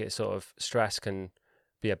I think it sort of, stress can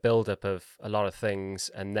be a build-up of a lot of things,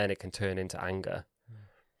 and then it can turn into anger.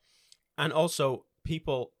 And also,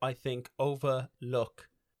 people, I think, overlook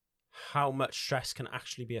how much stress can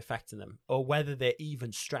actually be affecting them, or whether they're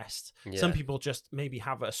even stressed. Some people just maybe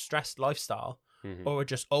have a stressed lifestyle, or are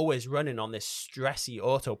just always running on this stressy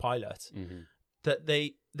autopilot, that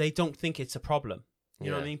they don't think it's a problem. You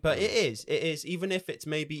know what I mean? But it is, even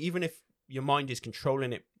if your mind is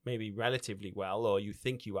controlling it maybe relatively well, or you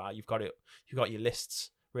think you are, you've got your lists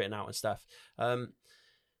written out and stuff.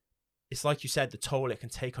 It's like you said, the toll it can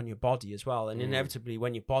take on your body as well. And inevitably,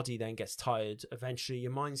 when your body then gets tired, eventually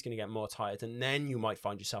your mind's going to get more tired. And then you might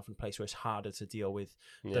find yourself in a place where it's harder to deal with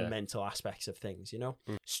the mental aspects of things,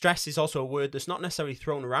 Stress is also a word that's not necessarily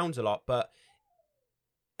thrown around a lot, but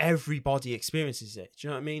everybody experiences it. Do you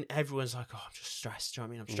know what I mean? Everyone's like, "Oh, I'm just stressed." Do you know what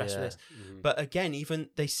I mean? I'm stressed with this. But again, even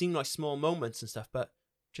they seem like small moments and stuff, but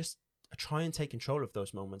just try and take control of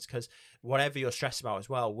those moments, because whatever you're stressed about as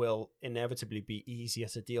well will inevitably be easier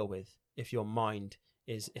to deal with if your mind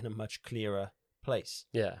is in a much clearer place.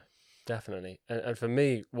 Yeah, definitely. And for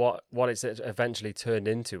me, what it's eventually turned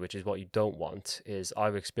into, which is what you don't want, is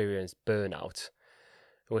I've experienced burnout,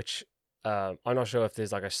 which I'm not sure if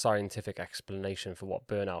there's like a scientific explanation for what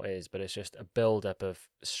burnout is, but it's just a build-up of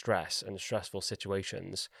stress and stressful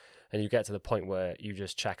situations, and you get to the point where you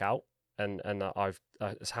just check out. And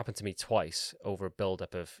it's happened to me twice over a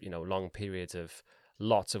build-up of long periods of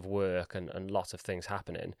lots of work and lots of things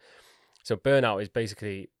happening. So burnout is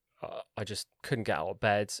basically I just couldn't get out of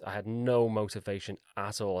bed. I had no motivation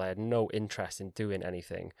at all. I had no interest in doing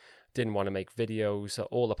anything. Didn't want to make videos. So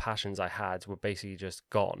all the passions I had were basically just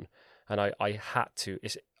gone. And I had to.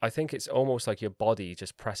 I think it's almost like your body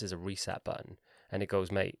just presses a reset button and it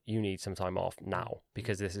goes, "Mate, you need some time off now,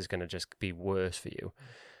 because this is going to just be worse for you."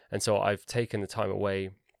 And so I've taken the time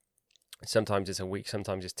away. Sometimes it's a week,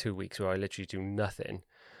 sometimes it's 2 weeks, where I literally do nothing.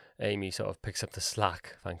 Amy sort of picks up the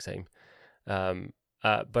slack. Thanks, Amy.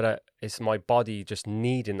 But it's my body just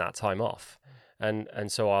needing that time off.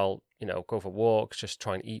 And so I'll, go for walks, just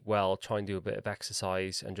try and eat well, try and do a bit of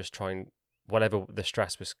exercise, and just try and, wherever the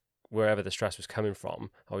stress was coming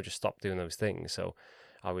from, I would just stop doing those things. So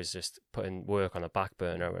I was just putting work on a back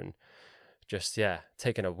burner and just,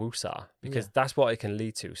 taking a woosah, because that's what it can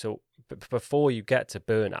lead to. So before you get to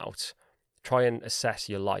burnout, try and assess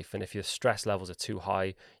your life. And if your stress levels are too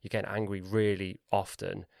high, you're getting angry really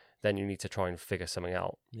often, then you need to try and figure something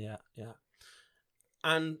out. Yeah.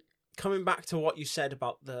 And coming back to what you said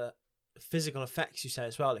about the physical effects you said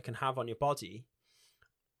as well it can have on your body,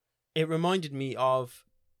 it reminded me of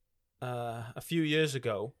a few years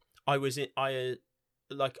ago. I was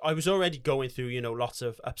already going through, you know, lots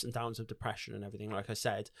of ups and downs of depression and everything, like I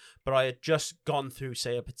said, but I had just gone through,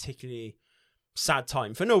 say, a particularly sad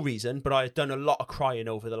time for no reason, but I had done a lot of crying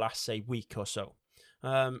over the last, say, week or so.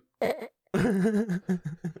 I'm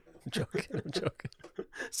joking.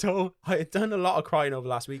 So I had done a lot of crying over the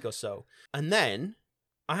last week or so. And then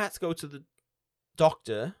I had to go to the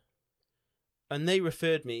doctor, and they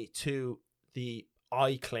referred me to the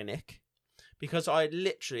eye clinic because I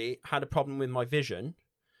literally had a problem with my vision.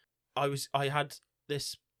 I had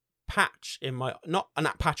this patch in my, not a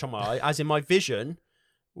patch on my eye, as in my vision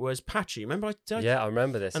was patchy. Remember I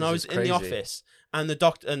remember this. And I was in the office, and the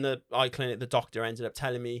doctor and the eye clinic, the doctor ended up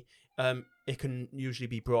telling me it can usually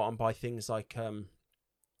be brought on by things like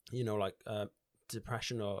you know, like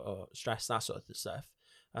depression or stress, that sort of stuff.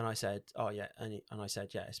 And I said, oh yeah, and I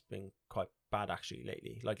said, yeah, it's been quite bad actually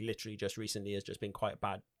lately. Like literally just recently has just been quite a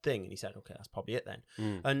bad thing. And he said, okay, that's probably it then.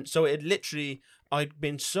 And so it literally, I'd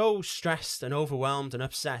been so stressed and overwhelmed and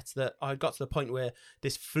upset that I got to the point where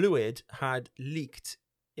this fluid had leaked.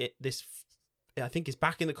 I think it's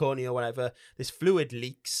back in the cornea or whatever. This fluid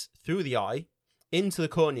leaks through the eye into the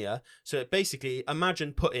cornea. So it basically,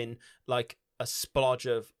 imagine putting like a splodge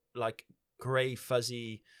of like grey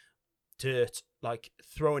fuzzy dirt, like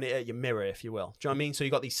throwing it at your mirror, if you will. Do you know what I mean? So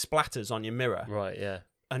you got these splatters on your mirror, right? Yeah.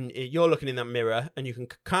 And you're looking in that mirror, and you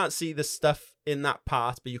can't see the stuff in that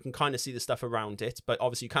part, but you can kind of see the stuff around it. But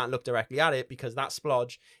obviously, you can't look directly at it because that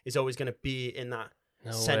splodge is always going to be in that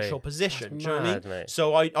central position. That's do you know what I mad, mean? mate.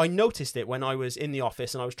 So I noticed it when I was in the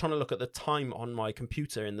office, and I was trying to look at the time on my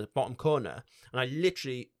computer in the bottom corner, and I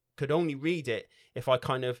literally could only read it if I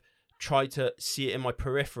kind of tried to see it in my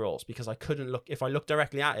peripherals, because I couldn't look. If I looked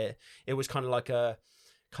directly at it, it was kind of like a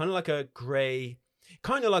grey,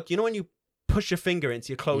 kind of like, you know, when you push your finger into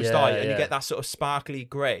your closed eye and you get that sort of sparkly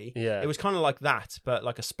grey. Yeah, it was kind of like that, but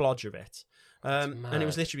like a splodge of it. And it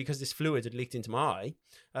was literally because this fluid had leaked into my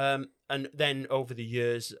eye. And then over the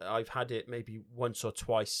years, I've had it maybe once or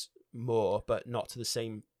twice more, but not to the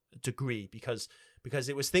same degree, because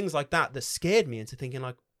it was things like that that scared me into thinking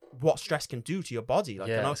like what stress can do to your body. Like,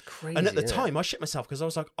 it's crazy. And at the time, I shit myself because I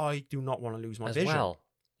was like, I do not want to lose my vision. Well,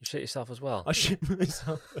 you shit yourself as well. I shit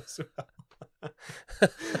myself as well.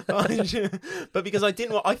 But because I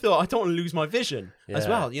thought I don't want to lose my vision as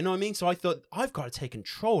well. You know what I mean? So I thought I've got to take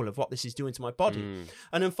control of what this is doing to my body.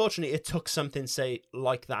 And unfortunately, it took something, say,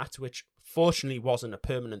 like that, which fortunately wasn't a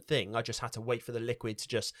permanent thing. I just had to wait for the liquid to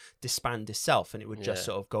just disband itself, and it would just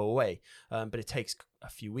sort of go away. But it takes a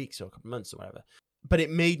few weeks or a couple of months or whatever. But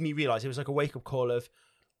it made me realize, it was like a wake up call of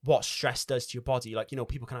what stress does to your body. Like, you know,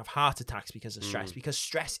 people can have heart attacks because of stress, because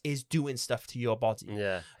stress is doing stuff to your body.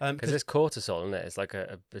 Yeah. Because it's cortisol, isn't it? It's like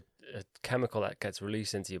a chemical that gets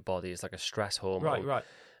released into your body. It's like a stress hormone. Right.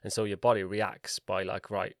 And so your body reacts by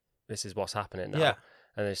like, right, this is what's happening now. Yeah.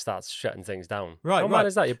 And it starts shutting things down. Right. How mad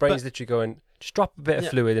is that? Your brain's literally going, just drop a bit of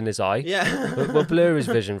fluid in his eye. Yeah. we'll blur his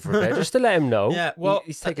vision for a bit, just to let him know. Yeah. Well,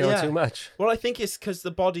 he's taking on too much. Well, I think it's because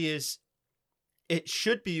the body it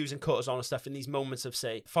should be using cortisol and stuff in these moments of,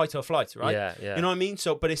 say, fight or flight, right? Yeah. You know what I mean?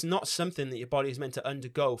 So, but it's not something that your body is meant to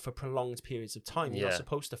undergo for prolonged periods of time. You're not Yeah.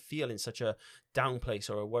 supposed to feel in such a down place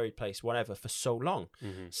or a worried place, whatever, for so long.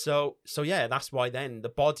 Mm-hmm. So yeah, that's why then the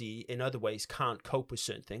body in other ways can't cope with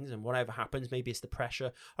certain things, and whatever happens, maybe it's the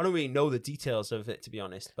pressure. I don't really know the details of it, to be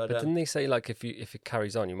honest. But didn't they say, like, if it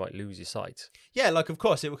carries on, you might lose your sight? Yeah, like, of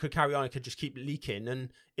course, it could carry on. It could just keep leaking,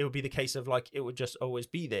 and it would be the case of, like, it would just always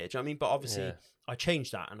be there. Do you know what I mean? But obviously, I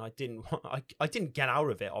changed that, and I didn't get out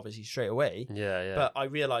of it, obviously, straight away. Yeah. But I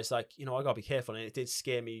realized, like, you know, I got to be careful. And it did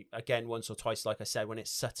scare me again once or twice, like I said, when it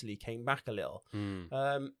subtly came back a little.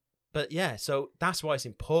 But yeah, so that's why it's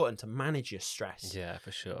important to manage your stress. Yeah,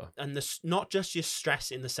 for sure. And not just your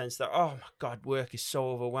stress in the sense that, oh my God, work is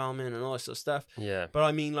so overwhelming and all this sort of stuff. Yeah. But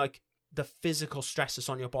I mean, like, the physical stress that's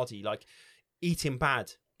on your body, like eating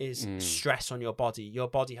bad is stress on your body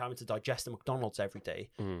having to digest the McDonald's every day.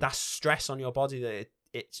 That's stress on your body that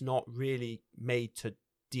it's not really made to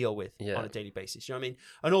deal with on a daily basis. You know what I mean?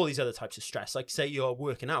 And all these other types of stress, like, say you're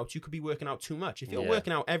working out, you could be working out too much. If you're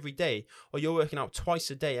working out every day, or you're working out twice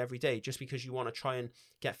a day every day just because you want to try and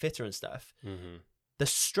get fitter and stuff, the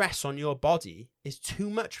stress on your body is too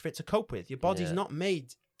much for it to cope with. Your body's not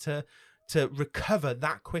made to recover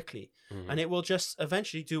that quickly. And it will just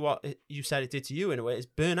eventually do what you said it did to you, in a way, is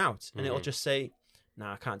burn out. And it'll just say,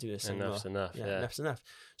 nah, I can't do this anymore. Enough's enough. Yeah. Enough's enough.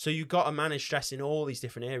 So you've got to manage stress in all these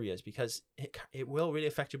different areas, because it will really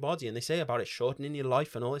affect your body. And they say about it shortening your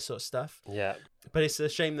life and all this sort of stuff. Yeah. But it's a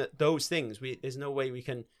shame that those things, there's no way we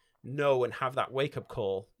can know and have that wake up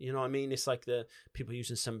call. You know what I mean? It's like the people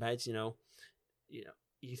using sunbeds.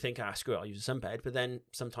 You think, screw it, I'll use a sunbed, but then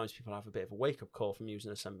sometimes people have a bit of a wake up call from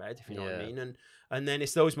using a sunbed, if you know what I mean. And then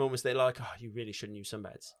it's those moments they're like, oh, you really shouldn't use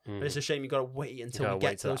sunbeds. But it's a shame you got to wait until we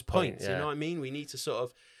get to those points. You know what I mean? We need to sort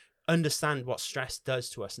of understand what stress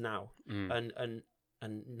does to us now, and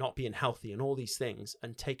not being healthy and all these things,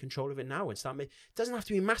 and take control of it now and start making. It doesn't have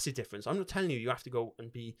to be a massive difference. I'm not telling you have to go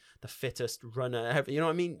and be the fittest runner ever. You know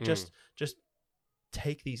what I mean? Just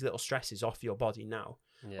take these little stresses off your body now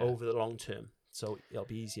over the long term. So it'll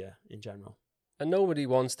be easier in general. And nobody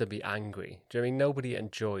wants to be angry. Do you know what I mean? Nobody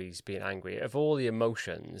enjoys being angry. Of all the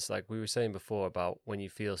emotions, like we were saying before about when you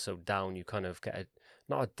feel so down, you kind of get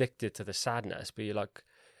not addicted to the sadness, but you're like,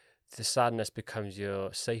 the sadness becomes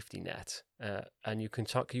your safety net, and you can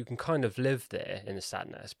kind of live there in the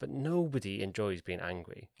sadness. But nobody enjoys being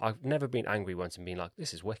angry. I've never been angry once and been like,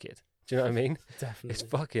 this is wicked. Do you know what I mean? Definitely, it's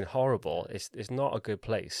fucking horrible. It's not a good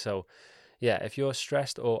place. So, yeah, if you're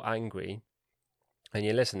stressed or angry, and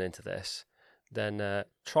you're listening to this, then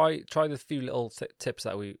try the few little tips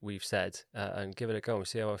that we've said, and give it a go and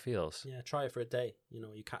see how it feels. Yeah, try it for a day.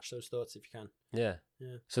 You catch those thoughts if you can. Yeah.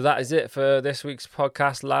 So that is it for this week's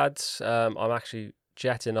podcast, lads. I'm actually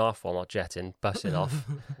bussing off on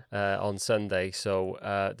Sunday.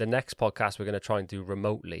 So the next podcast we're going to try and do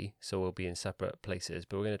remotely, so we'll be in separate places,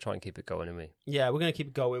 but we're going to try and keep it going, aren't we? Yeah, we're going to keep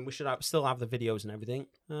it going. We should still have the videos and everything.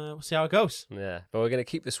 We'll see how it goes. Yeah, but we're going to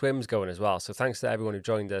keep the swims going as well. So thanks to everyone who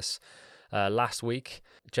joined us last week.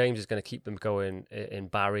 James is going to keep them going in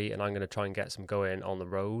Barry, and I'm going to try and get some going on the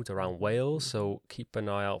road around Wales. So keep an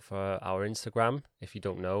eye out for our Instagram. If you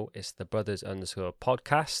don't know, it's the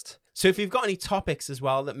brothers_podcast. So if you've got any topics as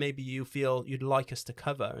well that maybe you feel you'd like us to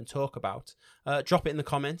cover and talk about, drop it in the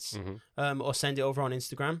comments, or send it over on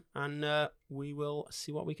Instagram, and we will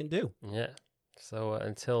see what we can do. Yeah. So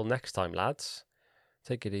until next time, lads,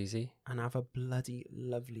 take it easy. And have a bloody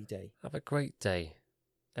lovely day. Have a great day.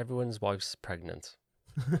 Everyone's wife's pregnant.